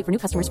fees. Promo rate for new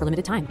customers for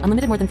limited time.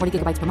 Unlimited more than 40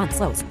 gigabytes per month.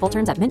 Slows full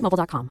terms at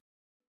mintmobile.com.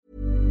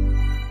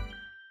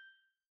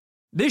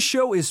 This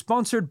show is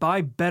sponsored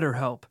by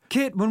BetterHelp.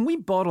 Kit, when we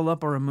bottle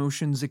up our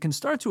emotions, it can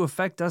start to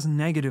affect us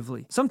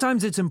negatively.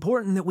 Sometimes it's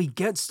important that we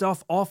get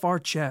stuff off our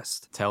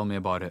chest. Tell me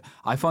about it.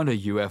 I found a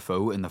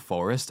UFO in the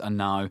forest, and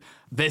now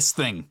this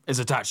thing is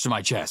attached to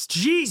my chest.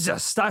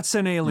 Jesus, that's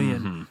an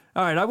alien.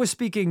 All right, I was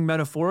speaking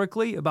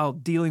metaphorically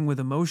about dealing with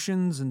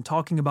emotions and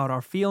talking about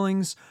our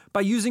feelings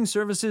by using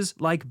services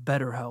like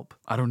BetterHelp.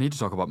 I don't need to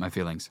talk about my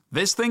feelings.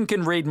 This thing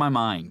can read my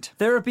mind.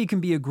 Therapy can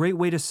be a great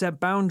way to set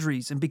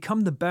boundaries and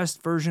become the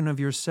best version of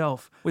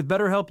yourself. With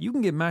BetterHelp, you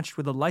can get matched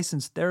with a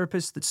licensed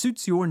therapist that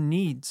suits your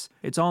needs.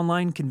 It's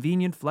online,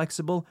 convenient,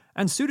 flexible,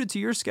 and suited to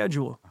your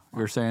schedule.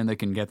 You're saying they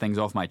can get things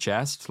off my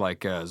chest, like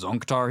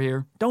Zonktar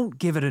here? Don't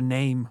give it a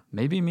name.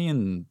 Maybe me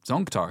and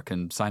Zonktar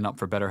can sign up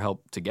for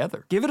BetterHelp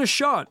together. Give it a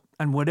shot,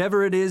 and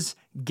whatever it is,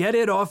 get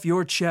it off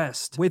your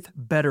chest with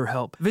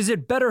BetterHelp.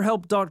 Visit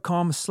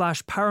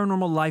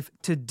BetterHelp.com/paranormallife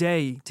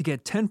today to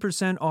get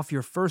 10% off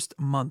your first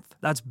month.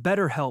 That's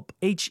BetterHelp,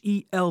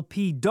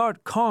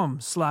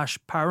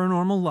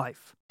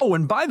 HELP.com/paranormallife. Oh,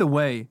 and by the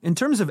way, in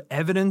terms of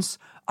evidence,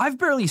 I've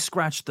barely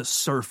scratched the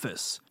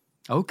surface.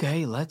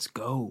 Okay, let's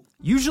go.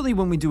 Usually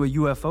when we do a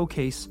UFO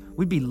case,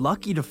 we'd be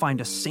lucky to find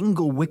a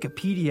single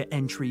Wikipedia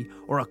entry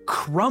or a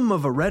crumb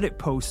of a Reddit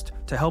post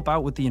to help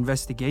out with the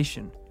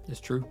investigation. It's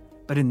true.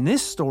 But in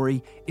this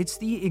story, it's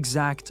the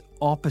exact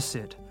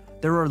opposite.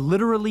 There are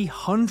literally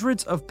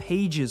hundreds of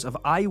pages of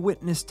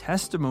eyewitness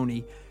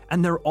testimony,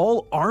 and they're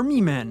all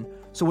army men,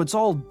 so it's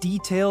all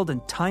detailed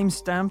and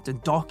time-stamped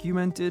and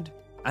documented.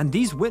 And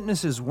these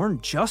witnesses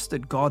weren't just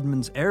at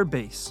Godman's Air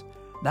Base.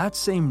 That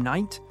same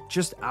night,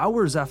 just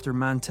hours after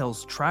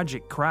Mantell's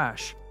tragic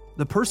crash,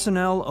 the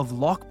personnel of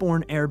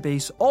Lockbourne Air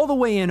Base all the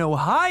way in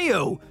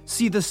Ohio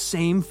see the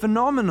same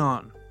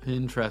phenomenon.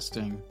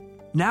 Interesting.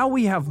 Now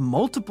we have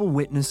multiple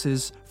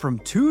witnesses from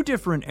 2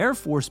 different Air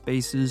Force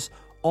bases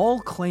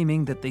all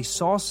claiming that they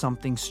saw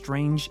something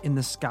strange in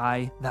the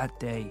sky that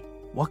day.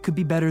 What could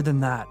be better than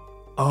that?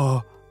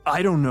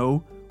 I don't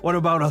know. What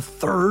about a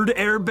 3rd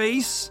air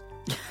base?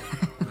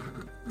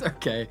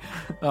 Okay,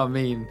 I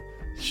mean,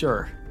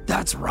 sure.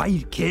 That's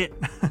right, Kit.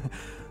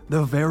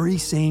 The very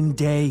same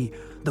day,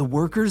 the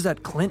workers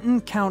at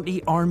Clinton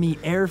County Army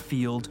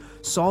Airfield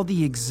saw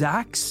the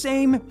exact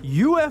same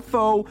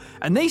UFO,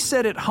 and they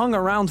said it hung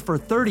around for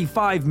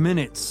 35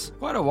 minutes.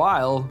 Quite a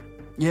while.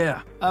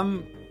 Yeah.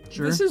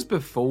 Sure. This is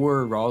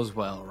before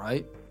Roswell,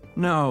 right?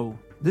 No,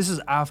 this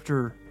is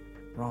after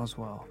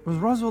Roswell. Was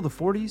Roswell the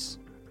 40s?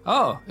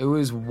 Oh, it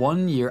was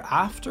 1 year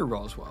after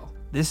Roswell.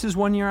 This is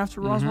 1 year after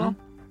Roswell?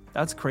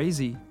 That's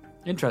crazy.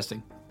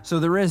 Interesting. So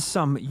there is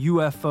some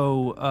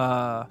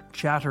UFO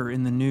chatter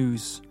in the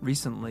news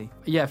recently.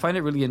 Yeah, I find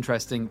it really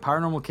interesting.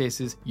 Paranormal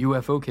cases,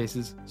 UFO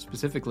cases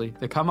specifically,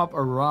 they come up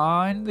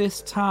around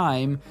this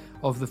time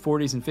of the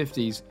 40s and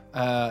 50s.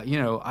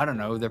 I don't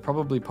know, they're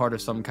probably part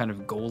of some kind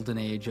of golden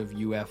age of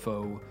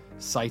UFO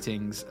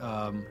sightings,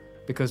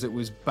 because it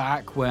was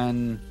back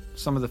when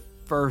some of the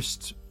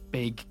first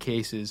big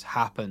cases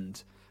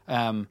happened.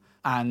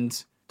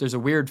 And there's a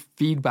weird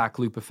feedback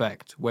loop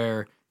effect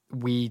where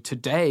we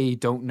today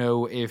don't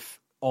know if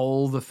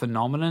all the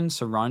phenomenon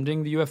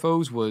surrounding the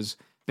UFOs was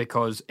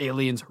because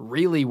aliens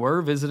really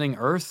were visiting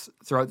Earth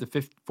throughout the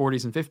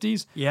 40s and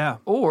 50s. Yeah.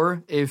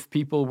 Or if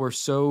people were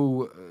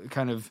so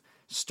kind of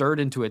stirred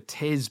into a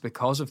tiz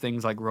because of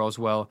things like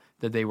Roswell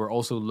that they were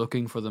also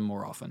looking for them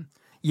more often.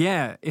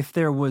 Yeah, if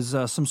there was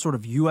some sort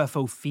of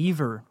UFO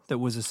fever that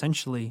was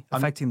essentially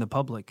affecting the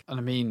public. And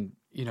I mean,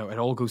 it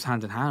all goes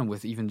hand in hand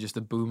with even just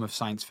the boom of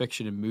science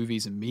fiction and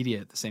movies and media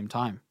at the same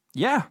time.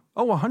 Yeah.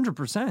 Oh,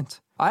 100%.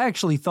 I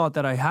actually thought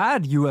that I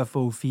had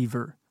UFO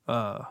fever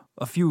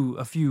a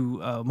few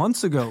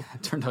months ago.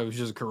 It turned out it was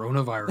just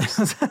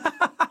coronavirus.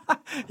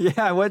 Yeah,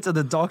 I went to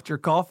the doctor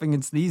coughing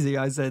and sneezing.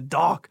 I said,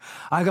 "Doc,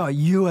 I got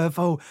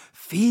UFO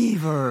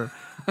fever."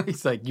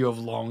 He's like, "You have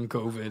long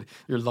COVID.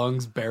 Your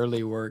lungs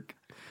barely work."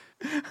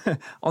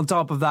 On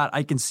top of that,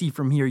 I can see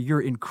from here you're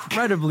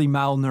incredibly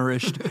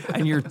malnourished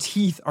and your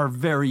teeth are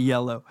very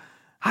yellow.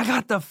 I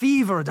got the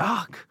fever,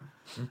 Doc.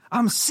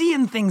 I'm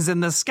seeing things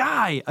in the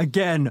sky.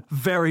 Again,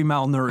 very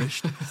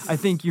malnourished. I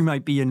think you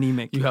might be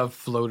anemic. You have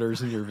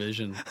floaters in your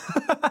vision.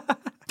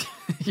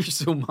 You're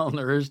so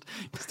malnourished.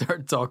 You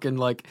start talking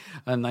like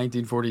a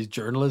 1940s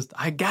journalist.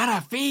 I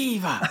got a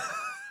fever.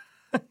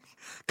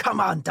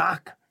 Come on,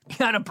 Doc. You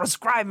gotta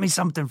prescribe me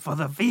something for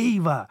the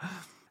fever.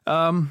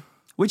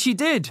 Which he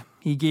did.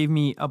 He gave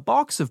me a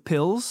box of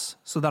pills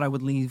so that I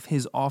would leave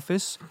his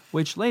office,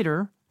 which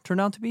later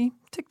turned out to be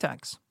Tic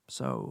Tacs.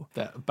 So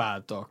that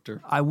bad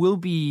doctor. I will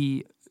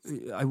be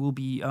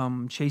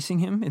chasing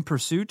him in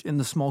pursuit in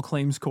the small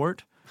claims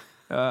court.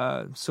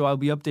 So I'll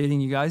be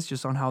updating you guys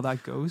just on how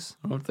that goes.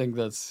 I don't think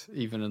that's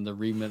even in the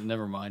remit.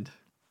 Never mind.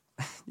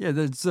 Yeah,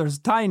 there's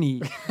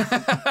tiny.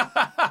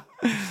 I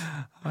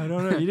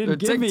don't know. You didn't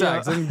give me Tic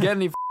Tacs. I didn't get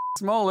any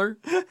smaller.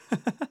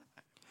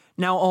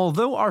 Now,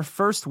 although our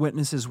first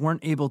witnesses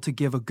weren't able to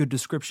give a good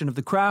description of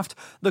the craft,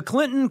 the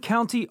Clinton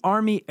County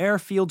Army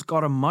Airfield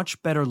got a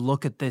much better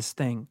look at this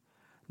thing.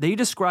 They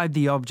described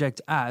the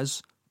object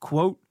as,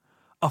 quote,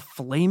 a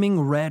flaming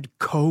red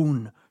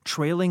cone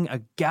trailing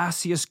a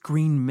gaseous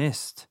green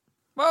mist.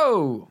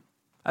 Whoa!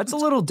 That's a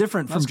little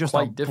different from just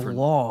a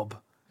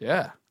blob.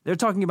 Yeah. They're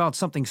talking about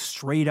something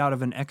straight out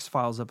of an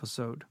X-Files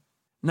episode.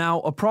 Now,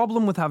 a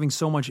problem with having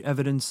so much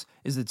evidence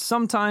is that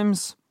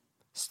sometimes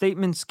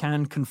statements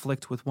can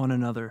conflict with one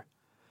another.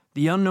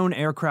 The unknown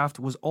aircraft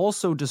was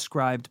also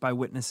described by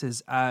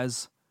witnesses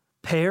as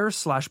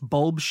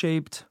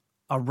pear/bulb-shaped,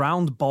 a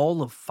round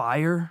ball of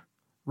fire,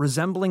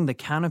 resembling the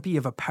canopy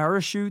of a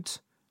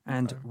parachute,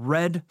 and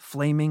red,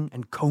 flaming,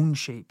 and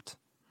cone-shaped.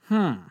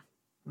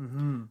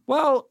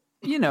 Well,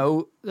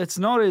 it's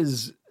not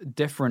as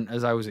different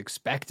as I was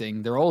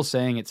expecting. They're all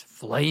saying it's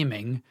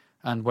flaming,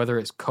 and whether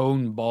it's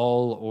cone,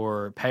 ball,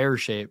 or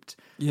pear-shaped,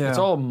 it's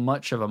all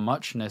much of a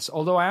muchness.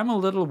 Although I am a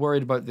little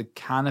worried about the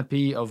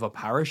canopy of a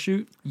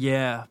parachute.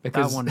 Yeah,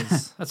 because that one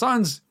is... that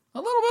sounds a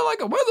little bit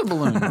like a weather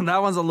balloon.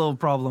 That one's a little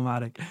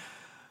problematic.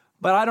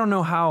 But I don't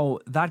know how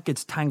that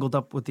gets tangled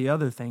up with the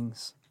other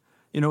things.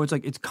 It's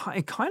like it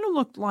kind of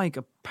looked like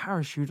a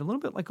parachute, a little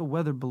bit like a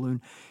weather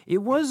balloon. It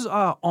was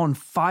on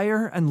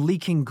fire and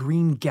leaking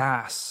green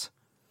gas.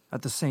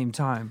 at the same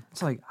time.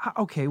 It's like,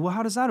 okay, well,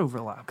 how does that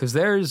overlap? Because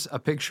there's a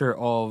picture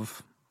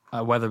of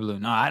a weather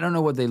balloon. Now, I don't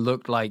know what they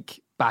looked like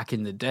back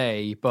in the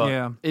day,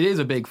 but it is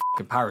a big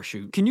fucking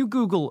parachute. Can you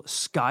Google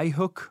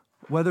Skyhook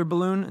weather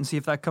balloon and see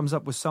if that comes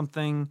up with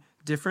something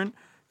different?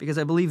 Because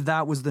I believe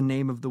that was the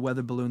name of the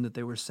weather balloon that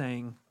they were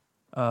saying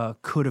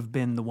could have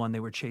been the one they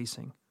were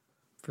chasing.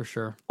 For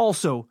sure.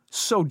 Also,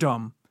 so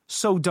dumb.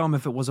 So dumb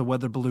if it was a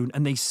weather balloon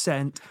and they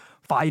sent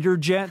fighter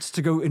jets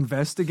to go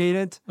investigate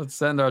it. Let's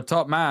send our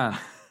top man.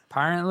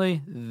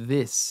 Apparently,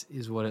 this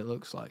is what it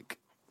looks like.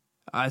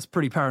 It's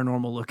pretty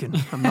paranormal looking.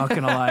 I'm not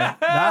going to lie.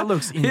 That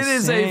looks insane. It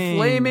is a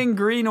flaming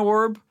green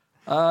orb.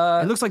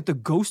 It looks like the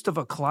ghost of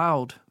a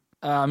cloud.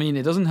 I mean,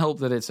 it doesn't help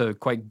that it's a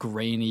quite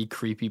grainy,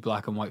 creepy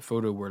black and white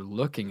photo we're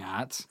looking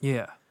at.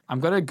 Yeah. I'm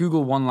going to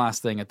Google one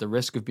last thing at the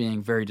risk of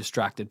being very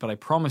distracted, but I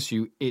promise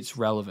you it's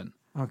relevant.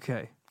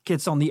 Okay.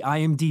 Gets on the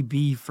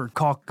IMDb for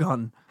cock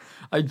gun.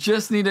 I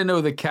just need to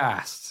know the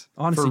cast.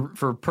 Honestly,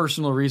 for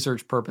personal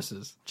research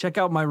purposes. Check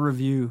out my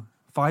review.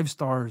 5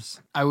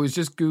 stars. I was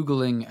just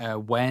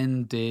Googling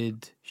when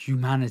did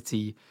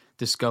humanity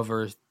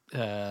discover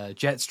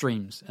jet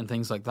streams and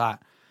things like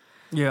that.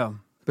 Yeah.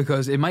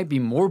 Because it might be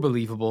more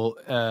believable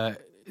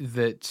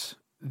that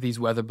these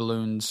weather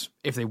balloons,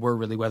 if they were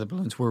really weather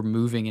balloons, were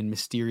moving in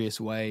mysterious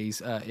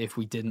ways if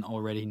we didn't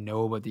already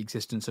know about the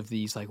existence of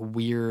these like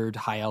weird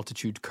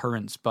high-altitude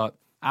currents. But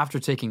after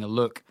taking a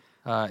look,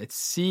 it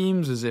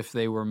seems as if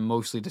they were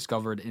mostly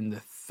discovered in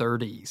the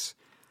 30s.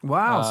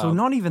 Wow, so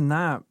not even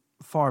that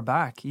far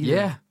back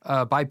either.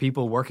 Yeah, by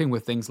people working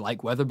with things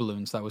like weather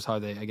balloons. That was how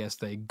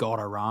they got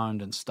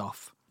around and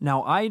stuff.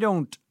 Now, I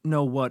don't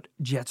know what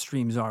jet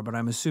streams are, but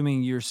I'm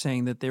assuming you're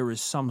saying that there is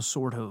some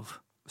sort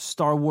of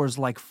Star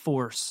Wars-like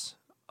force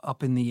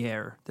up in the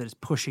air that is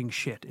pushing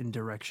shit in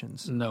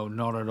directions. No,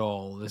 not at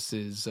all. This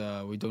is,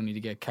 we don't need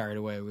to get carried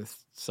away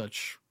with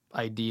such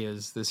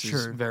ideas. This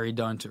is very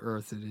down to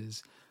earth. It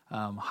is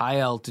high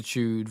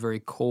altitude,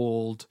 very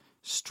cold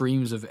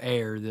streams of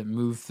air that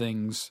move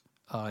things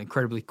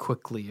incredibly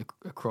quickly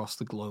across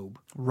the globe.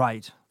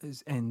 Right.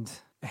 And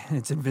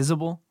it's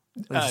invisible?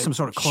 Like some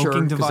sort of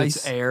cloaking device?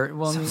 It's air.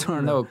 Well,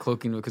 no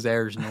cloaking because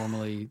air is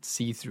normally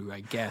see-through,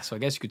 I guess. So I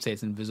guess you could say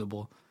it's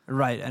invisible.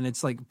 Right, and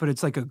it's like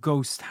a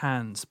ghost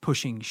hands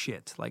pushing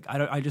shit. Like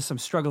I'm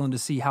struggling to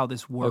see how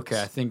this works.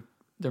 Okay, I think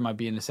there might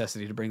be a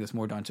necessity to bring this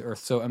more down to earth.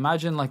 So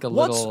imagine like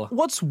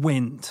what's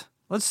wind?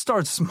 Let's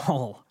start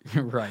small.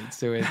 Right.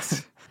 So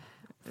it's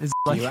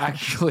like, you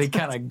actually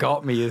kind of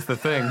got me is the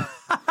thing.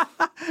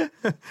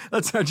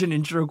 That's such an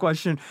intro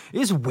question.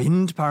 Is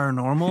wind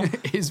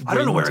paranormal? I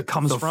don't know where it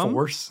comes from.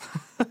 Force?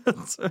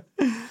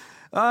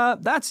 I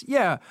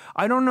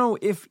don't know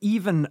if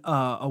even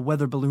a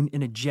weather balloon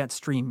in a jet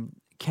stream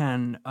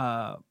can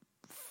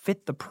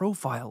fit the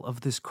profile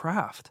of this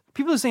craft.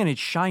 People are saying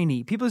it's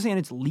shiny. People are saying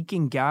it's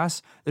leaking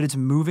gas, that it's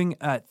moving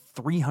at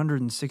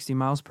 360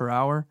 miles per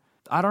hour.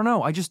 I don't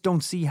know. I just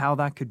don't see how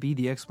that could be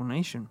the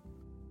explanation.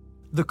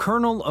 The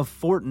colonel of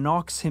Fort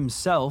Knox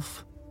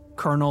himself,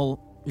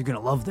 Colonel, you're going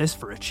to love this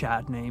for a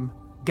Chad name,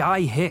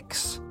 Guy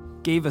Hicks,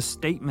 gave a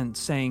statement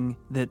saying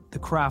that the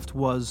craft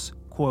was,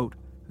 quote,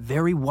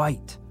 very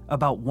white,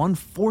 about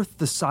 1/4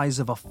 the size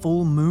of a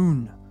full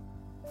moon.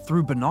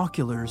 Through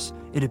binoculars,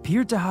 it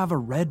appeared to have a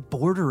red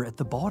border at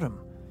the bottom.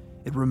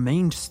 It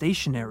remained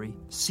stationary,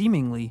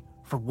 seemingly,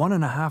 for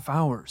 1.5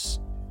 hours.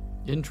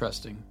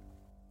 Interesting.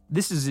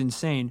 This is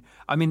insane.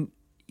 I mean,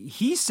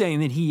 he's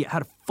saying that he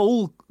had a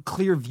full,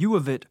 clear view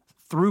of it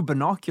through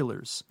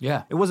binoculars.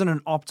 Yeah. It wasn't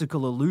an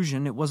optical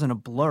illusion. It wasn't a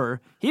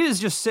blur. He was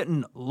just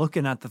sitting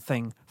looking at the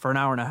thing for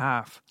 1.5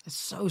 hours. It's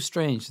so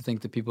strange to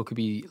think that people could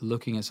be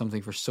looking at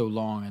something for so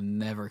long and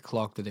never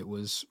clock that it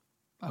was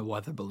a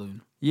weather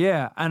balloon.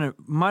 Yeah, and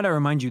might I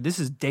remind you, this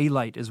is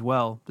daylight as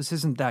well. This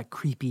isn't that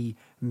creepy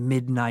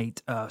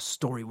midnight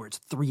story where it's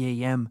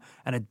 3 a.m.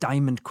 and a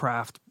diamond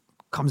craft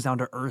comes down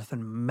to Earth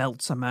and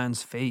melts a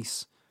man's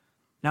face.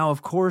 Now,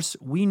 of course,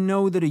 we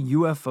know that a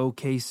UFO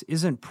case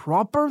isn't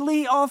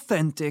properly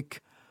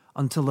authentic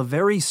until a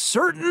very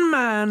certain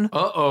man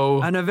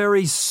and a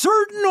very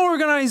certain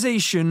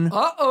organization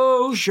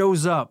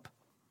shows up,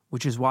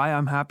 which is why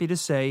I'm happy to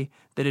say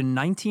that in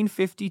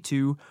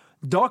 1952,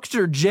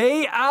 Dr.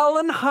 J.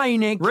 Allen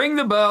Hynek... Ring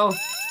the bell.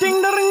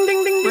 Ding, ding, ding,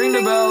 ding, ding, ring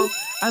the bell.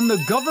 And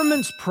the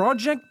government's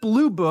Project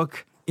Blue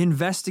Book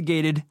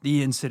investigated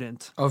the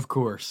incident. Of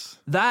course.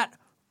 That,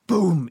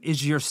 boom,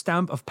 is your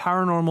stamp of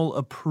paranormal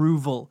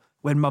approval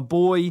when my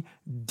boy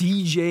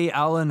DJ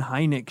Allen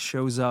Hynek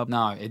shows up.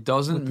 No, it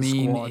doesn't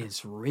mean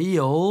it's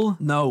real.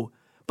 No,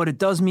 but it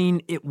does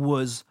mean it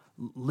was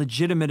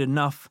legitimate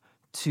enough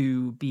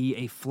to be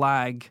a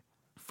flag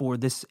for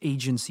this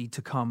agency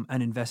to come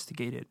and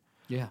investigate it.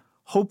 Yeah.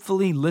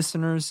 Hopefully,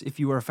 listeners, if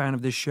you are a fan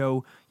of this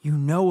show, you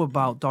know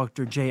about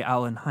Dr. J.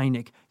 Allen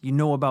Hynek. You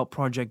know about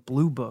Project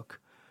Blue Book.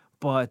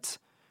 But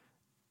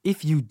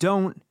if you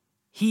don't,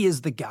 he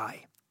is the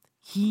guy.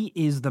 He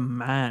is the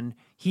man.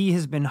 He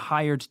has been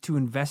hired to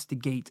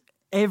investigate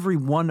every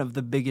one of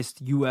the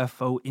biggest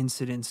UFO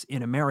incidents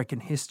in American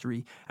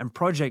history. And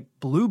Project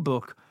Blue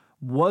Book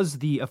was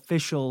the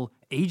official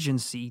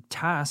agency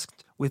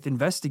tasked with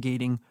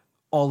investigating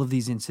all of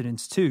these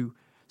incidents too.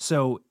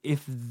 So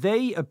if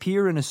they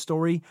appear in a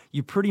story,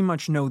 you pretty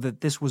much know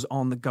that this was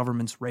on the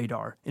government's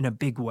radar in a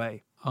big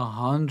way.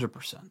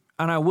 100%.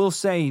 And I will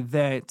say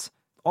that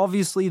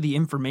obviously the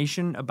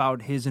information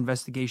about his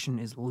investigation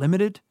is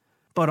limited,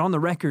 but on the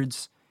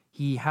records,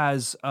 he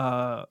has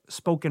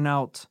spoken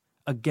out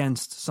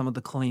against some of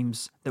the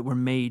claims that were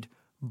made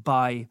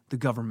by the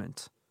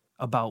government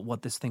about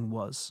what this thing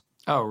was.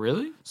 Oh,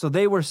 really? So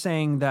they were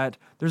saying that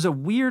there's a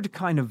weird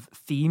kind of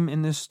theme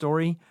in this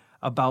story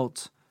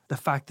about the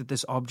fact that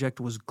this object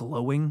was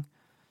glowing.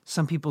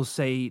 Some people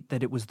say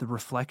that it was the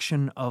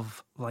reflection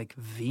of like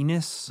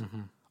Venus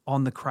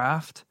on the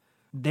craft.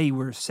 They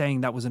were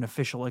saying that was an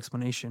official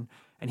explanation,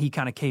 and he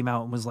kind of came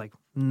out and was like,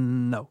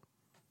 no,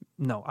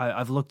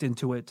 I've looked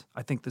into it.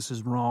 I think this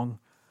is wrong.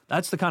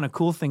 That's the kind of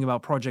cool thing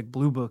about Project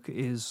Blue Book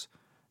is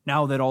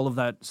now that all of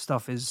that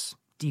stuff is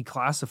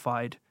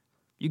declassified,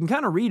 you can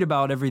kind of read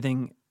about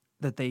everything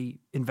that they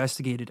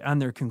investigated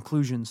and their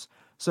conclusions.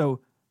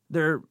 So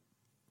they're,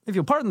 if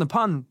you'll pardon the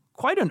pun,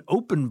 quite an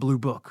open blue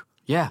book.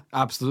 Yeah,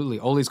 absolutely.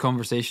 All these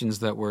conversations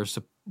that were,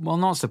 well,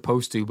 not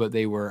supposed to, but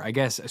they were, I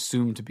guess,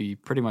 assumed to be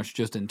pretty much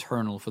just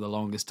internal for the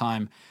longest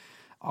time,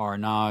 are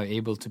now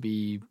able to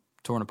be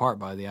torn apart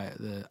by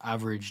the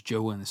average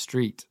Joe in the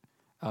street.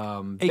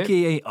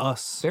 AKA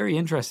us. Very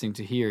interesting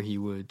to hear he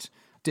would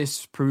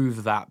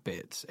disprove that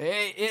bit.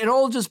 It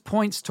all just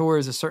points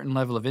towards a certain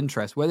level of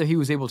interest. Whether he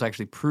was able to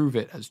actually prove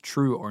it as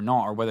true or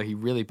not, or whether he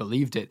really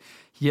believed it,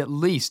 he at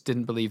least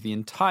didn't believe the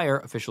entire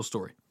official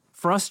story.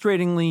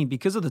 Frustratingly,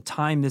 because of the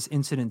time this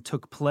incident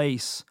took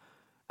place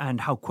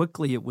and how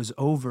quickly it was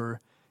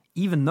over,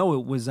 even though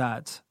it was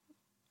at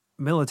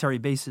military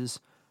bases,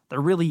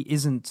 there really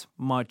isn't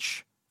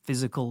much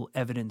physical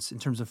evidence in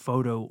terms of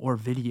photo or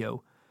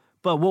video.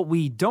 But what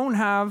we don't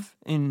have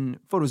in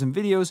photos and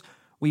videos,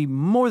 we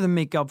more than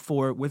make up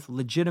for with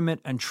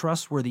legitimate and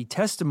trustworthy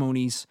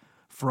testimonies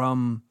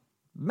from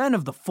men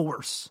of the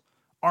force,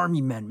 army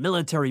men,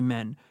 military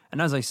men.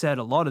 And as I said,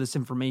 a lot of this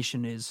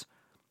information is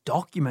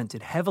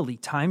documented, heavily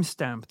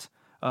time-stamped,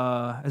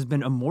 has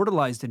been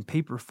immortalized in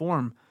paper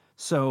form.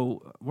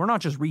 So we're not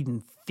just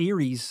reading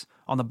theories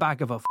on the back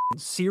of a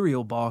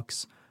cereal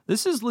box.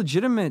 This is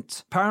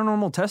legitimate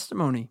paranormal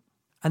testimony.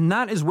 And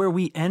that is where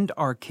we end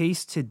our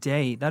case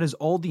today. That is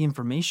all the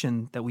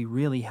information that we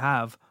really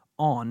have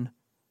on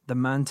the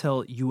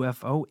Mantell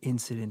UFO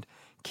incident.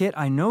 Kit,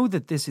 I know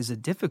that this is a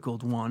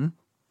difficult one.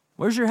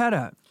 Where's your head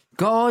at?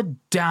 God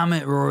damn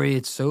it, Rory.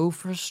 It's so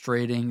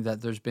frustrating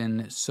that there's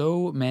been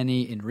so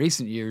many in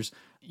recent years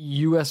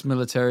U.S.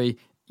 military,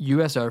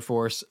 U.S. Air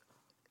Force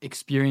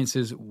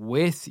experiences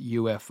with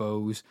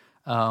UFOs,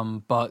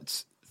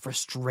 but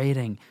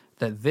frustrating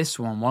that this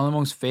one of the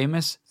most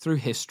famous through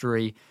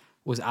history,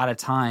 was at a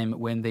time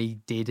when they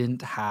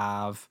didn't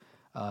have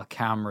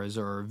cameras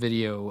or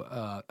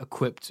video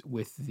equipped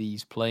with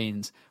these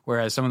planes,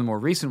 whereas some of the more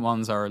recent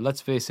ones are,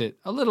 let's face it,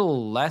 a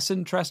little less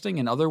interesting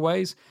in other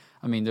ways.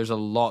 I mean, there's a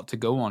lot to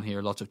go on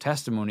here, lots of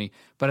testimony,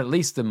 but at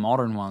least the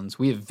modern ones,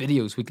 we have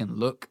videos, we can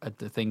look at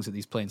the things that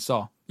these planes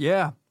saw.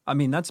 Yeah. I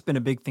mean, that's been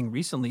a big thing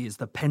recently is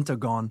the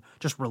Pentagon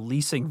just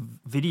releasing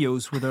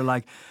videos where they're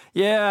like,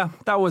 yeah,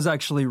 that was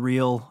actually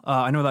real.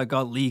 I know that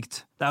got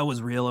leaked. That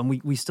was real.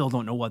 And we still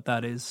don't know what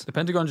that is. The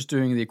Pentagon just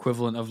doing the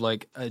equivalent of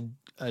like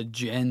a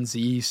Gen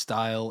Z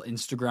style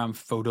Instagram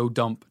photo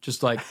dump,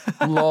 just like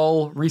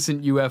lol,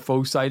 recent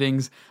UFO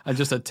sightings, and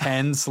just a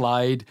 10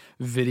 slide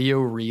video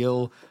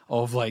reel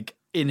of like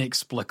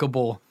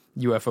inexplicable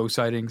UFO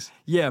sightings.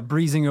 Yeah,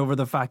 breezing over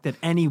the fact that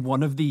any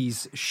one of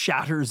these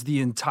shatters the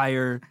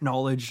entire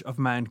knowledge of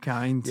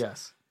mankind.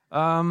 Yes.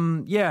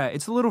 Yeah,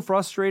 it's a little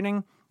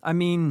frustrating. I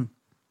mean,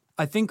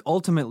 I think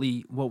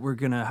ultimately what we're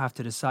going to have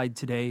to decide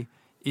today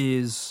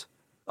is,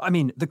 I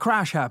mean, the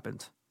crash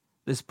happened.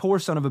 This poor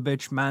son of a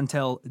bitch,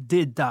 Mantell,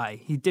 did die.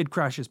 He did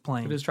crash his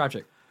plane. It is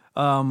tragic.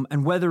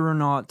 And whether or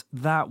not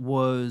that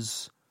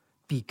was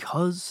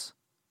because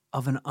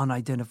of an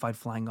unidentified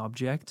flying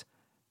object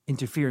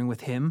interfering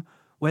with him,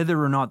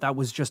 whether or not that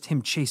was just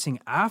him chasing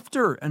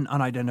after an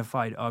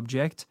unidentified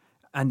object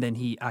and then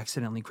he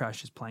accidentally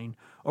crashed his plane,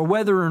 or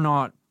whether or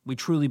not we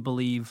truly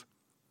believe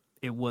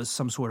it was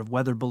some sort of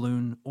weather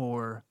balloon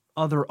or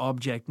other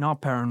object,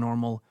 not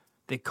paranormal,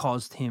 that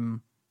caused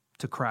him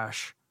to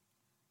crash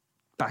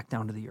back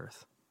down to the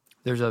earth.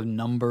 There's a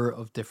number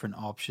of different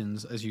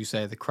options. As you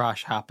say, the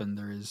crash happened.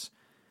 There is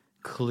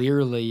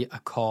clearly a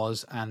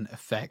cause and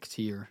effect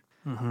here.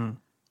 Mm-hmm. Do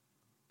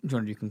you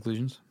want to do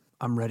conclusions?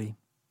 I'm ready.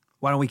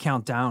 Why don't we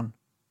count down?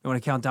 You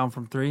want to count down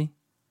from 3?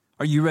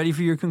 Are you ready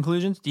for your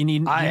conclusions? Do you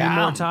need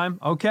more time?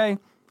 Okay.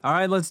 All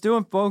right, let's do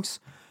it, folks.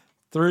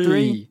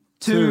 3,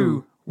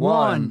 2,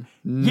 1.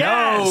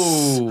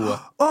 Yes!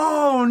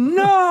 Oh,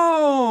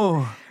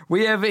 no!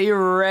 We have a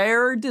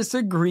rare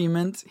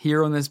disagreement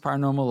here on This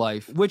Paranormal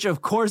Life. Which,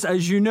 of course,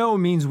 as you know,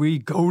 means we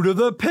go to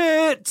the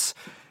pit.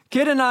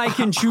 Kit and I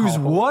can choose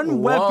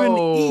one weapon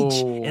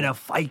each in a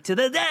fight to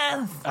the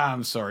death.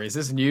 I'm sorry, is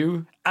this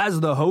new? As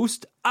the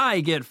host,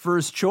 I get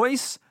first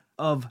choice.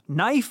 of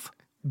knife,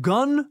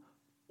 gun,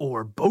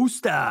 or bow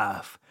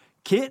staff.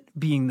 Kit,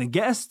 being the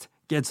guest,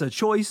 gets a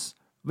choice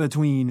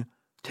between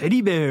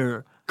teddy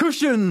bear,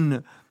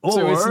 cushion, or...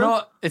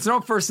 So it's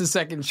not first and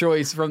second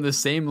choice from the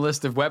same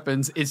list of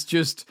weapons. It's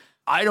just,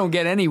 I don't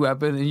get any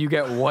weapon and you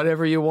get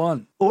whatever you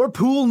want. Or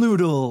pool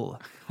noodle.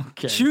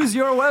 Okay. Choose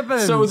your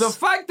weapons. So the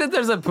fact that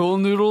there's a pool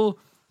noodle,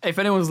 if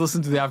anyone's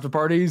listened to the after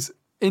parties,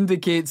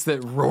 indicates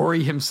that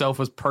Rory himself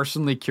has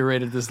personally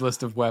curated this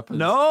list of weapons.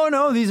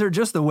 No, these are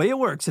just the way it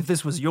works. If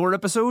this was your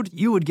episode,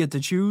 you would get to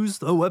choose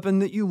the weapon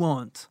that you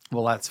want.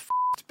 Well, that's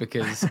f***ed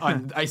because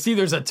I see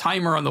there's a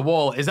timer on the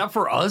wall. Is that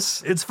for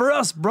us? It's for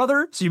us,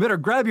 brother. So you better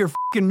grab your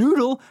fucking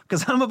noodle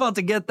because I'm about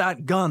to get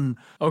that gun.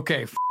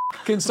 Okay,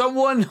 can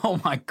someone, oh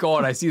my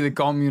God, I see the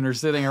communers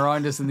sitting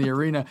around us in the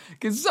arena.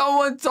 Can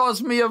someone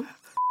toss me a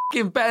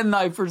fucking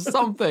penknife or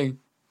something?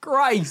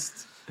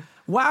 Christ.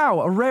 Wow,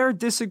 a rare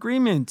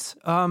disagreement.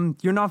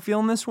 You're not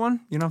feeling this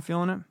one? You're not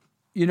feeling it?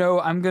 You know,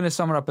 I'm going to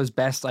sum it up as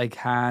best I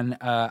can.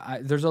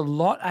 There's a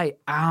lot I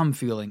am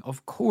feeling,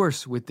 of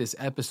course, with this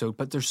episode,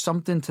 but there's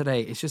something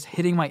today. It's just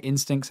hitting my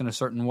instincts in a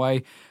certain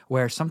way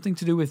where something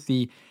to do with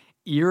the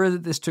era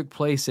that this took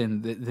place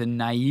in, the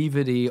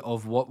naivety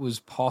of what was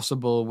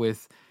possible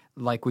with,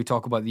 like we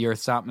talk about the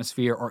Earth's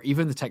atmosphere or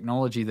even the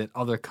technology that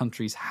other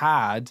countries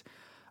had.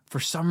 For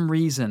some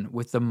reason,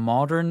 with the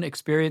modern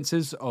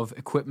experiences of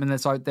equipment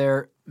that's out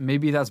there,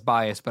 maybe that's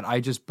biased, but I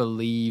just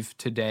believe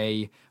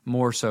today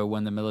more so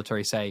when the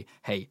military say,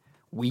 hey,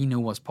 we know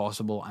what's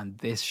possible and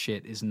this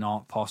shit is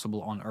not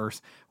possible on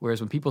Earth.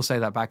 Whereas when people say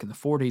that back in the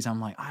 40s,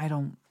 I'm like, I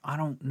don't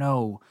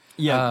know.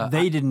 Yeah,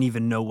 they didn't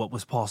even know what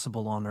was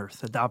possible on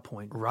Earth at that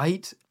point.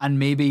 Right? And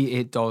maybe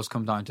it does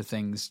come down to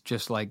things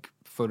just like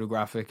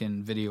photographic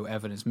and video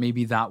evidence.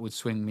 Maybe that would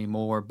swing me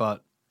more,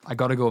 but I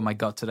got to go with my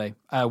gut today.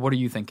 What are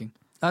you thinking?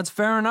 That's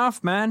fair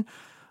enough, man.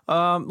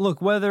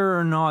 Look, whether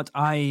or not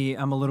I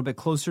am a little bit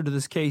closer to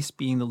this case,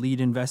 being the lead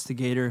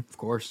investigator, of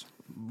course,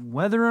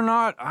 whether or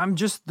not I'm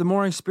just the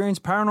more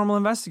experienced paranormal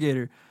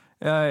investigator,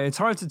 it's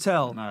hard to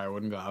tell. No, I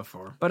wouldn't go that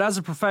far. But as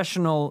a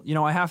professional, you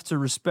know, I have to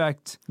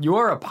respect... You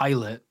are a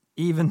pilot.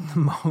 Even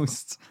the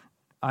most.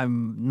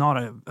 I'm not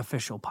an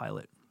official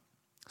pilot.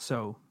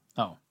 So...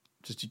 Oh,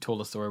 just you told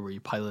a story where you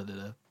piloted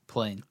a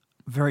plane.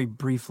 Very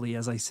briefly,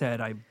 as I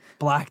said, I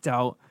blacked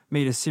out,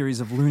 made a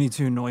series of Looney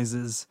Tune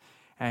noises,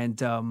 and...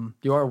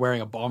 You are wearing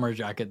a bomber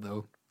jacket,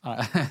 though.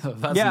 That's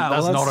that's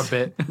not a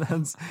bit.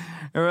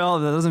 Well,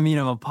 that doesn't mean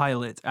I'm a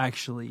pilot,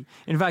 actually.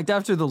 In fact,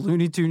 after the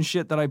Looney Tune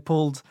shit that I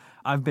pulled,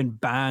 I've been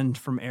banned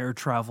from air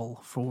travel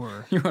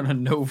for... You're on a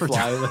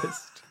no-fly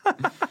list.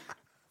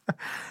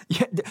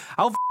 Yeah,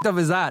 how f***ed up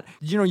is that?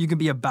 Did you know you can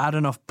be a bad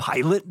enough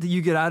pilot that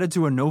you get added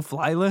to a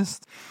no-fly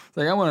list? It's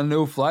like, I'm on a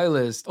no-fly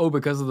list. Oh,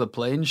 because of the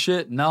plane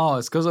shit? No,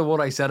 it's because of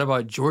what I said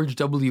about George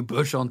W.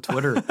 Bush on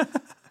Twitter.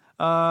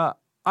 I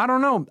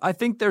don't know. I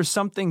think there's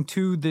something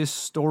to this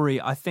story.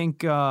 I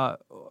think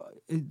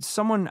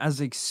someone as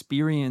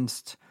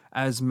experienced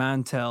as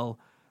Mantell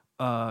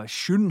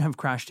shouldn't have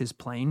crashed his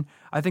plane.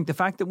 I think the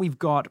fact that we've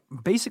got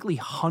basically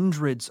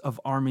hundreds of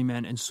army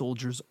men and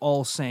soldiers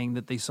all saying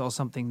that they saw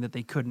something that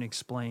they couldn't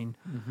explain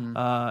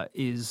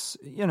is,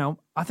 you know,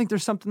 I think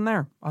there's something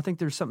there. I think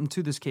there's something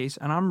to this case,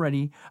 and I'm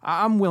ready.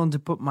 I'm willing to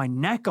put my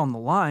neck on the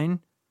line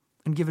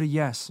and give it a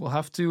yes. We'll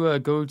have to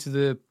go to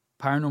the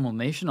Paranormal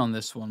Nation on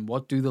this one.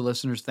 What do the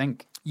listeners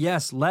think?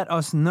 Yes, let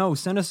us know.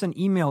 Send us an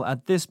email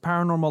at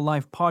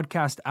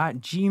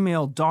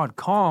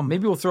thisparanormallifepodcast@gmail.com.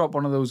 Maybe we'll throw up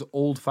one of those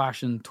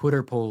old-fashioned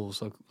Twitter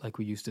polls like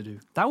we used to do.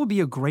 That would be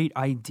a great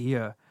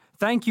idea.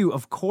 Thank you,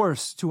 of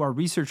course, to our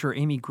researcher,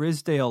 Amy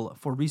Grisdale,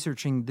 for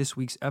researching this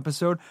week's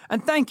episode.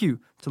 And thank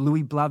you to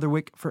Louis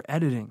Blatherwick for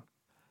editing.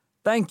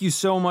 Thank you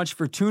so much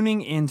for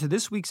tuning in to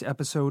this week's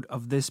episode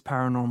of This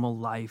Paranormal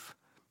Life.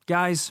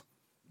 Guys,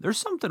 there's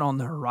something on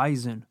the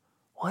horizon.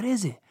 What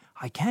is it?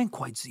 I can't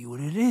quite see what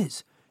it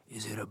is.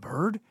 Is it a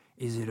bird?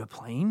 Is it a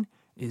plane?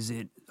 Is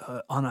it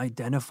an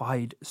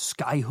unidentified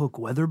skyhook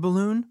weather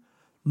balloon?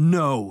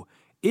 No,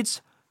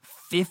 it's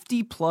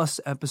 50-plus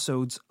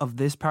episodes of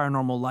This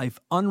Paranormal Life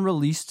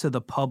unreleased to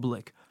the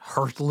public.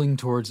 Hurtling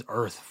towards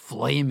Earth,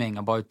 flaming,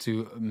 about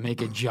to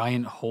make a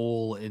giant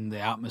hole in the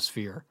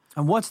atmosphere.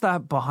 And what's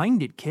that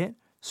behind it, Kit?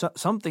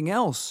 Something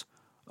else.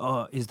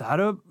 Is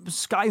that a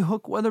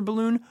skyhook weather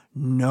balloon?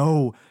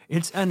 No,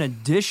 it's an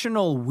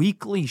additional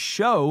weekly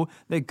show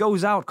that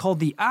goes out called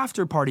The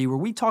After Party, where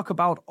we talk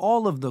about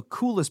all of the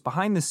coolest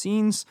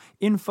behind-the-scenes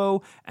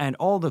info and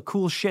all the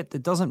cool shit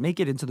that doesn't make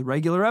it into the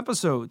regular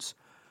episodes.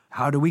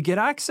 How do we get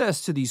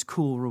access to these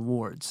cool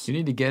rewards? You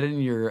need to get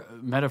in your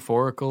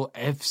metaphorical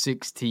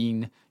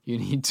F-16. You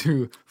need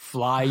to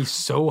fly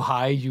so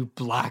high you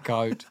black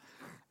out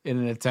in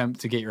an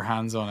attempt to get your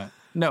hands on it.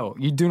 No,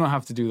 you do not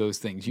have to do those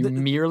things. You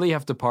merely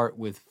have to part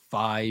with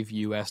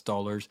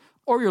 $5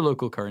 or your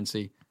local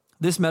currency.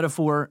 This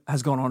metaphor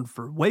has gone on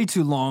for way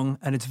too long,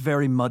 and it's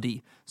very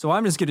muddy. So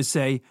I'm just going to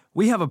say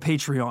we have a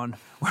Patreon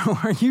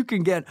where you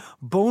can get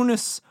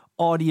bonus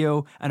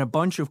audio and a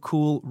bunch of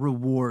cool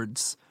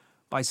rewards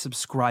by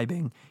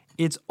subscribing.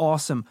 It's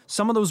awesome.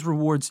 Some of those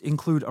rewards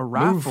include a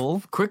raffle.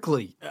 Move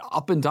quickly,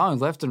 up and down,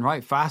 left and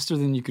right, faster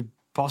than you could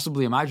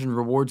possibly imagine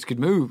rewards could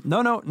move.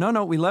 No.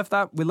 We left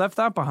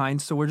that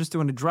behind, so we're just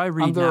doing a dry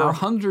read and there now. are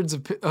hundreds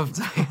of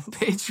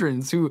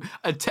patrons who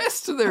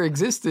attest to their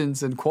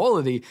existence and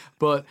quality,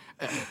 but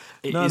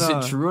is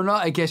it true or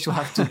not? I guess you'll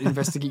have to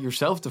investigate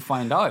yourself to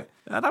find out.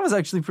 That was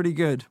actually pretty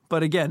good,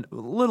 but again, a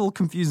little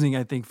confusing,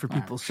 I think, for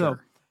people. Sure.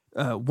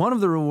 So one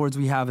of the rewards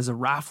we have is a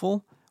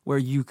raffle where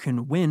you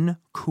can win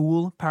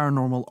cool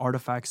paranormal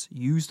artifacts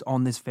used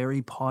on this very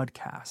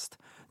podcast.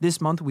 This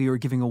month, we are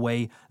giving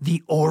away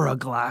the Aura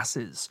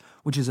Glasses,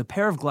 which is a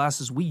pair of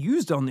glasses we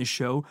used on this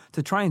show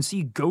to try and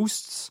see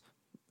ghosts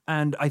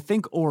and, I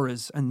think,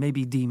 auras and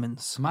maybe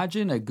demons.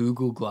 Imagine a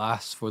Google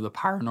Glass for the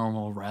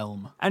paranormal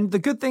realm. And the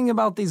good thing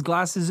about these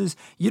glasses is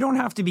you don't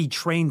have to be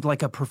trained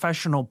like a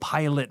professional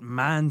pilot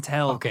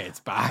Mantel. Okay,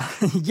 it's back.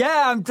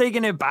 Yeah, I'm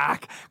taking it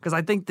back because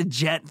I think the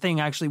jet thing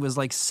actually was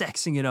like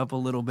sexing it up a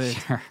little bit.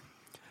 Sure.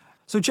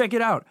 So check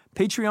it out,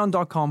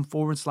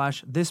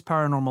 patreon.com/This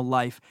Paranormal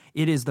Life.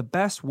 It is the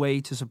best way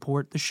to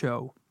support the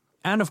show.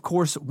 And of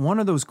course, one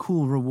of those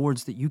cool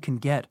rewards that you can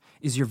get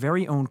is your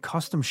very own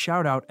custom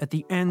shout out at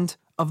the end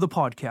of the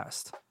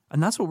podcast.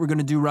 And that's what we're going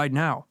to do right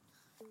now.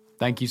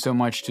 Thank you so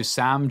much to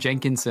Sam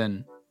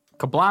Jenkinson.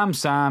 Kablam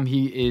Sam,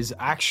 he is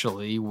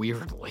actually,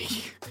 weirdly,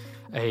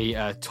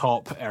 a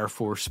top Air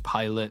Force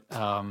pilot.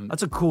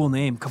 That's a cool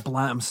name,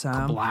 Kablam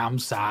Sam.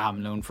 Kablam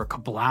Sam, known for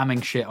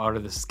kablamming shit out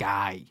of the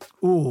sky.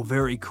 Oh,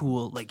 very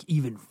cool. Like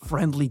even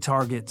friendly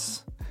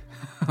targets.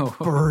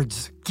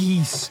 Birds,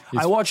 geese.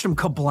 I watched him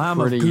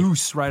kablam a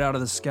goose right out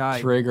of the sky.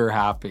 Trigger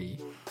happy.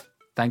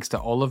 Thanks to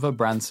Oliver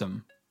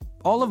Bransom.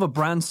 Oliver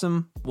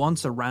Bransom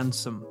wants a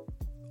ransom.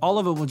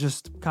 Oliver will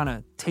just kind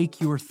of take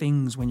your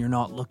things when you're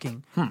not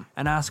looking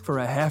and ask for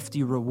a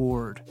hefty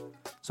reward.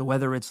 So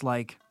whether it's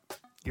like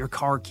your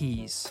car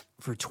keys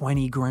for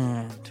 20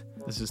 grand.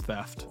 This is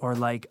theft. Or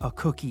like a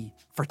cookie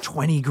for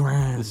 20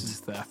 grand. This is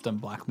theft and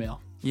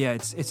blackmail. Yeah,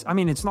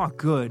 it's not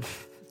good.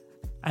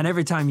 And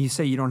every time you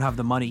say you don't have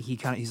the money,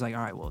 he's like,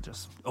 all right, well,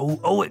 just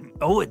owe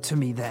it to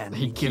me then.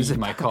 He gives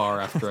my car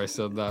after I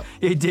said that.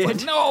 He did?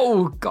 Like,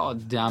 no,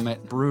 god damn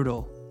it.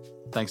 Brutal.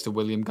 Thanks to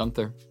William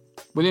Gunther.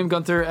 William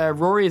Gunther,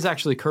 Rory is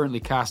actually currently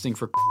casting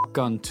for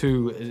Gun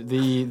 2.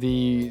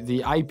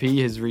 The IP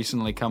has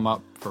recently come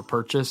up for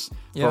purchase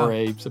for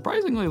a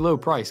surprisingly low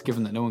price,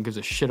 given that no one gives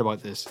a shit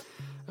about this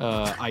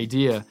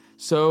idea.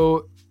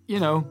 So,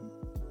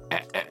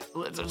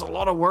 there's a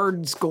lot of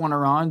words going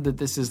around that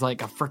this is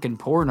like a freaking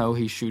porno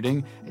he's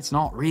shooting. It's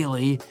not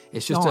really.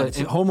 It's just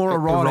a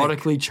homoerotic,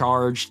 erotically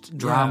charged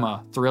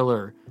drama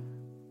thriller.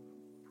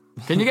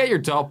 Can you get your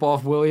top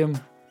off, William?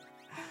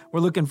 We're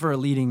looking for a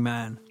leading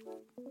man.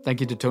 Thank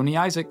you to Tony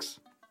Isaacs.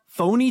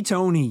 Phony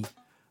Tony.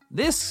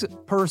 This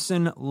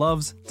person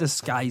loves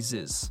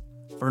disguises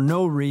for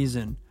no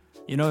reason.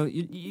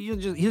 He'll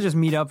just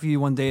meet up with you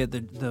one day at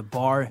the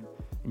bar,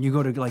 and you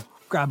go to like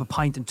grab a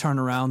pint and turn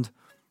around.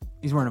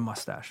 He's wearing a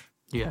mustache.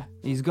 Yeah.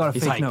 He's got a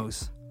fake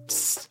nose.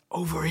 Psst,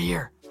 over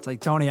here. It's like,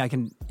 Tony,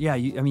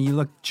 you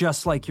look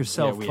just like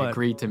yourself. Yeah, we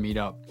agreed to meet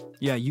up.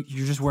 Yeah,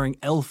 you're just wearing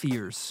elf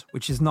ears,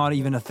 which is not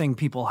even a thing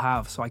people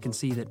have, so I can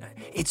see that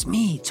it's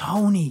me,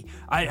 Tony.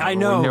 I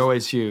know. We know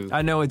it's you.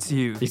 I know it's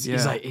you. He's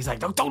like,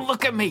 don't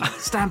look at me.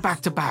 Stand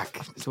back to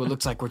back. So it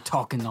looks like we're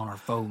talking on our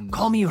phones.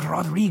 Call me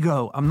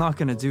Rodrigo. I'm not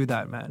going to do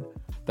that, man.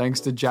 Thanks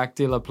to Jack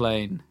De La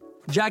Plane.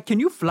 Jack, can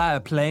you fly a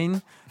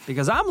plane?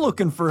 Because I'm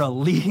looking for a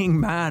leading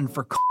man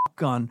for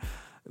Gun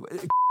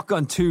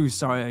 2,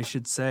 sorry, I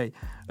should say.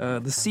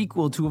 The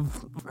sequel to a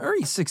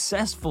very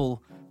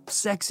successful,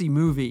 sexy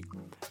movie.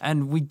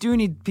 And we do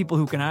need people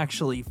who can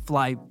actually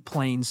fly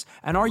planes.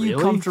 And are you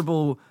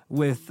comfortable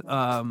with,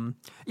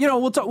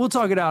 we'll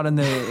talk it out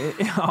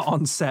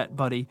on set,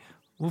 buddy.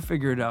 We'll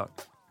figure it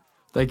out.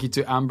 Thank you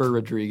to Amber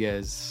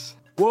Rodriguez.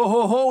 Whoa,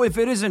 ho, ho, if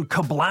it isn't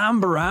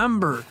Kablamber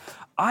Amber.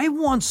 I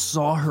once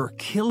saw her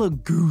kill a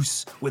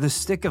goose with a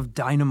stick of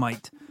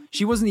dynamite.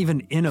 She wasn't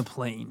even in a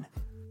plane.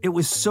 It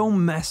was so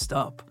messed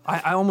up.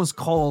 I almost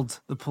called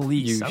the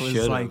police. I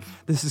was like,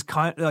 this is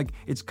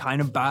it's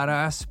kind of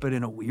badass, but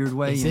in a weird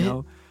way, you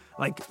know?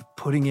 Like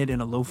putting it in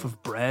a loaf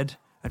of bread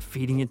and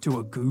feeding it to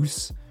a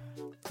goose.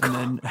 And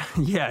then,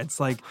 it's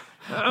like,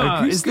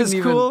 is this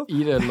cool?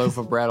 Eat a loaf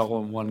of bread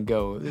all in one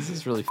go. This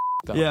is really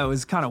f***ed up. Yeah, it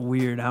was kind of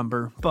weird,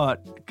 Amber.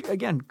 But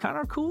again, kind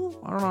of cool.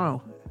 I don't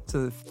know. It's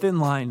a thin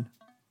line.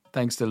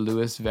 Thanks to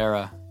Luis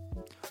Vera.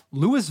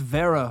 Luis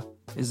Vera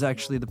is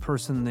actually the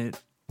person that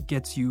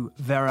gets you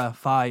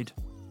verified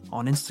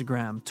on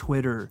Instagram,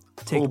 Twitter,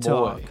 TikTok.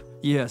 Oh boy.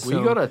 Yeah, we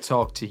gotta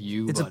talk to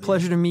you. It's buddy. a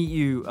pleasure to meet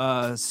you,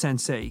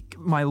 Sensei,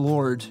 my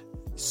lord,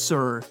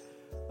 sir.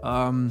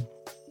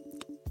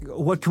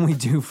 What can we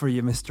do for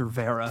you, Mr.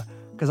 Vera?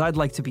 Because I'd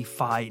like to be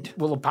fied.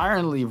 Well,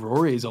 apparently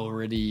Rory's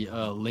already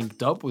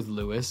linked up with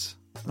Luis.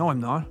 No, I'm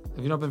not.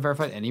 Have you not been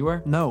verified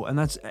anywhere? No, and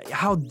that's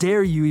how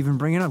dare you even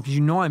bring it up?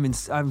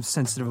 Because I'm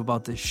sensitive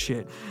about this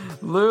shit.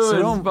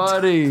 Luis,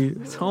 buddy,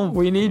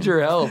 we need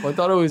your help. I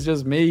thought it was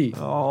just me.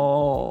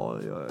 Oh,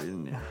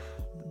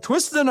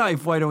 Twist the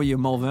knife, why don't you,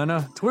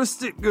 Mulvanna?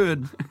 Twist it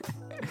good.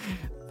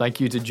 Thank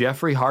you to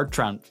Jeffrey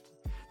Hartranft.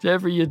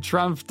 Jeffrey, you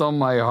tramped on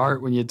my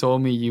heart when you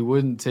told me you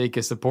wouldn't take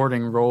a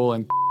supporting role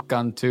in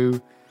Gun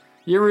 2.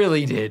 You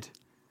really did.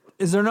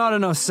 Is there not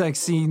enough sex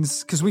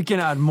scenes? Because we can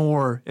add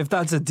more if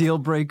that's a deal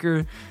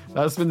breaker.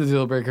 That's been the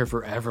deal breaker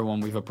for everyone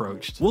we've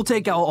approached. We'll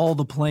take out all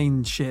the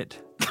plain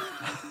shit.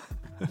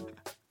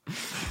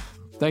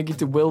 Thank you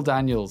to Will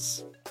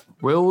Daniels.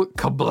 Will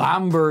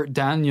Kablamber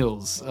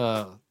Daniels.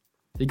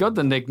 He got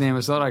the nickname.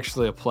 It's not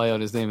actually a play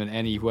on his name in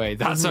any way.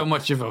 That's how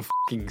much of a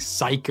fucking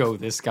psycho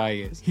this guy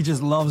is. He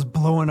just loves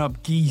blowing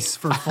up geese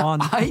for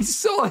fun. I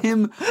saw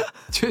him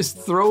just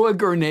throw a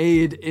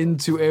grenade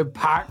into a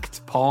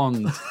packed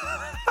pond.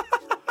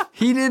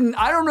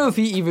 I don't know if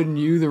he even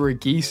knew there were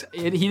geese.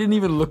 He didn't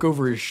even look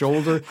over his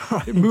shoulder.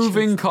 Right,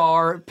 moving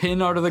car,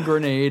 pin out of the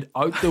grenade,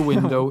 out the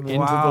window,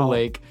 into the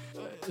lake.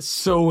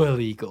 So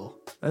illegal.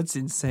 That's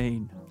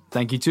insane.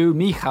 Thank you to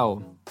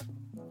Michał.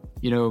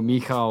 You know,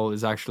 Michał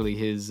is actually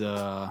his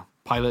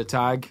pilot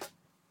tag,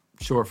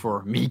 short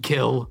for Me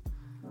Kill.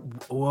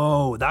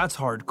 Whoa, that's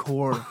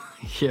hardcore.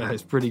 Yeah,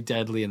 it's pretty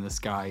deadly in the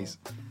skies.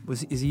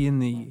 Is he in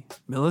the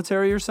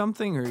military or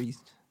something, or he's...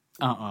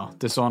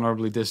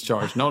 Dishonorably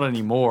discharged. Not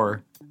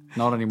anymore.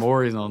 Not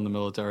anymore, he's not in the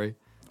military.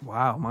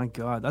 Wow, my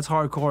God. That's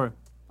hardcore.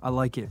 I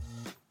like it.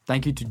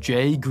 Thank you to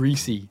Jay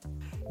Greasy.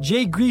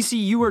 Jay Greasy,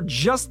 you are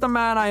just the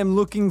man I am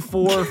looking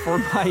for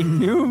my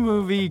new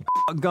movie,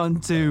 Gun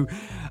 2.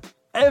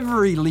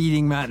 Every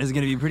leading man is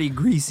going to be pretty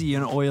greasy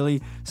and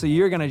oily, so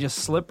you're going to just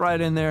slip right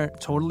in there.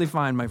 Totally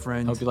fine, my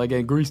friend. Hope you like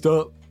getting greased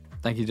up.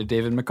 Thank you to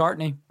David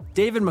McCartney.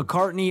 David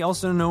McCartney,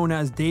 also known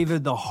as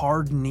David the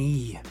Hard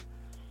Knee.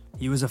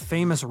 He was a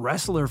famous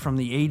wrestler from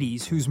the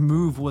 80s whose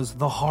move was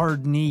the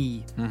hard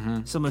knee,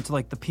 similar to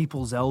like the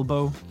people's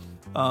elbow.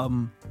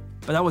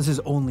 But that was his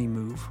only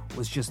move,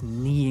 was just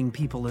kneeing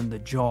people in the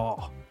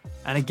jaw.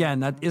 And again,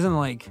 that isn't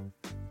like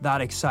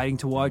that exciting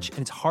to watch, and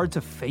it's hard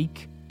to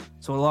fake.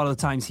 So a lot of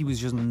the times he was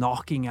just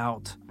knocking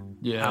out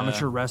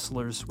amateur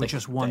wrestlers with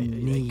just one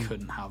knee. They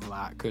couldn't have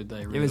that, could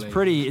they? Really? It was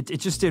pretty, it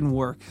just didn't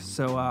work.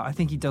 So I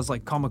think he does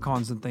like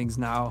Comic-Cons and things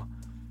now,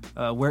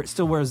 where it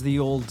still wears the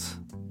old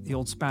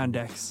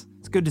spandex.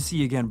 It's good to see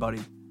you again, buddy.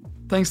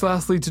 Thanks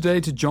lastly today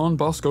to John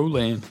Bosco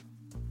Lane.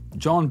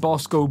 John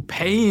Bosco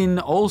Payne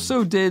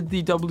also did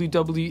the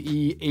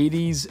WWE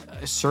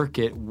 80s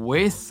circuit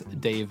with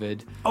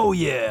David. Oh,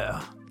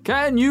 yeah.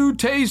 Can you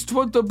taste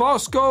what the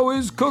Bosco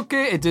is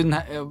cooking? It didn't.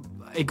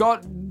 It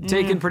got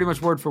taken pretty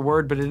much word for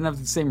word, but it didn't have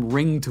the same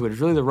ring to it.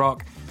 It's really The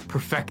Rock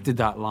perfected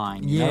that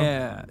line. You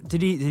know?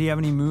 Did he have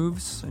any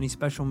moves? Any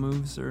special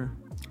moves or?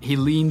 He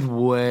leaned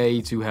way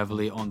too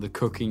heavily on the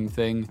cooking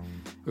thing.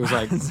 It was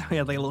like so he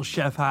had like a little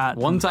chef hat.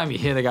 One time he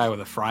hit a guy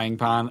with a frying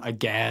pan.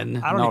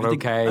 Again, I don't not even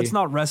think, okay. That's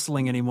not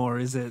wrestling anymore,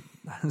 is it?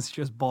 It's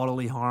just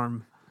bodily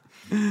harm.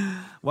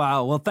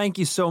 Wow. Well, thank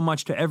you so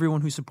much to everyone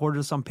who supported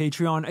us on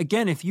Patreon.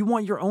 Again, if you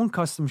want your own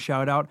custom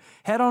shout out,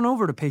 head on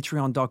over to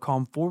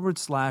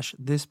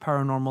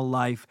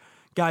patreon.com/thisparanormallife.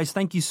 Guys,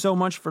 thank you so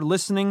much for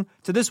listening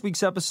to this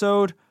week's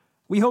episode.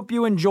 We hope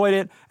you enjoyed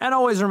it. And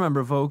always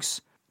remember,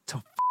 folks,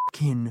 to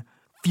fucking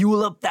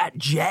fuel up that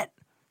jet.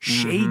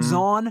 Shades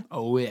on.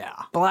 Oh, yeah.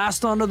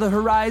 Blast onto the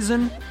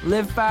horizon.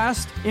 Live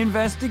fast.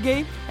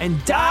 Investigate.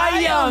 And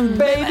die young,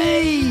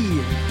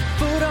 baby!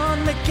 Foot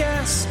on the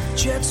gas.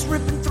 Jets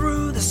ripping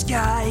through the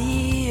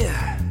sky.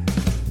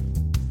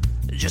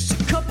 Just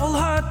a couple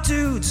hot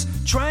dudes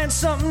trying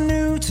something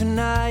new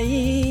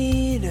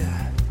tonight.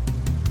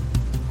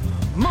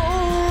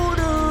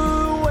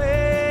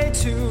 Motorway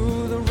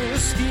to the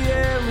risky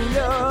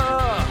area.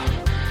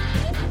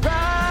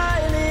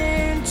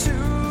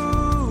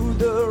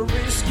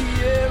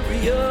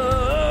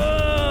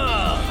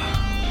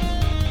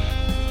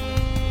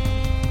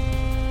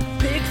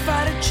 Big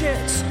fighter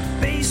jets,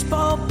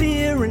 baseball,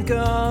 beer, and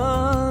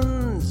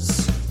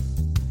guns.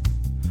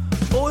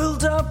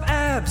 Oiled up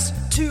abs,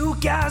 two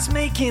guys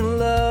making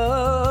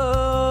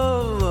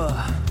love.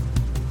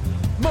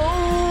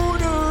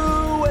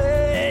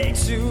 Motorway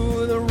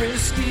to the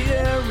risky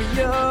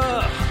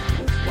area.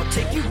 We'll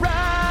take you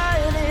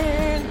right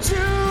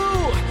into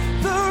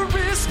the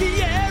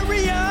risky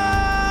area.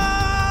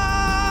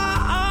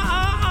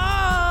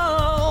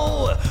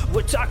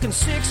 We're talking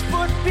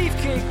 6-foot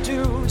beefcake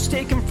dudes,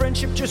 taking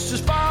friendship just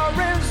as far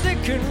as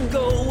it can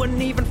go,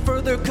 and even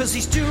further, cause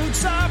these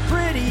dudes are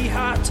pretty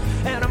hot,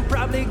 and I'm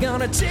probably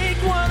gonna take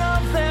one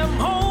of them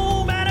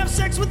home and have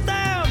sex with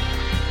them.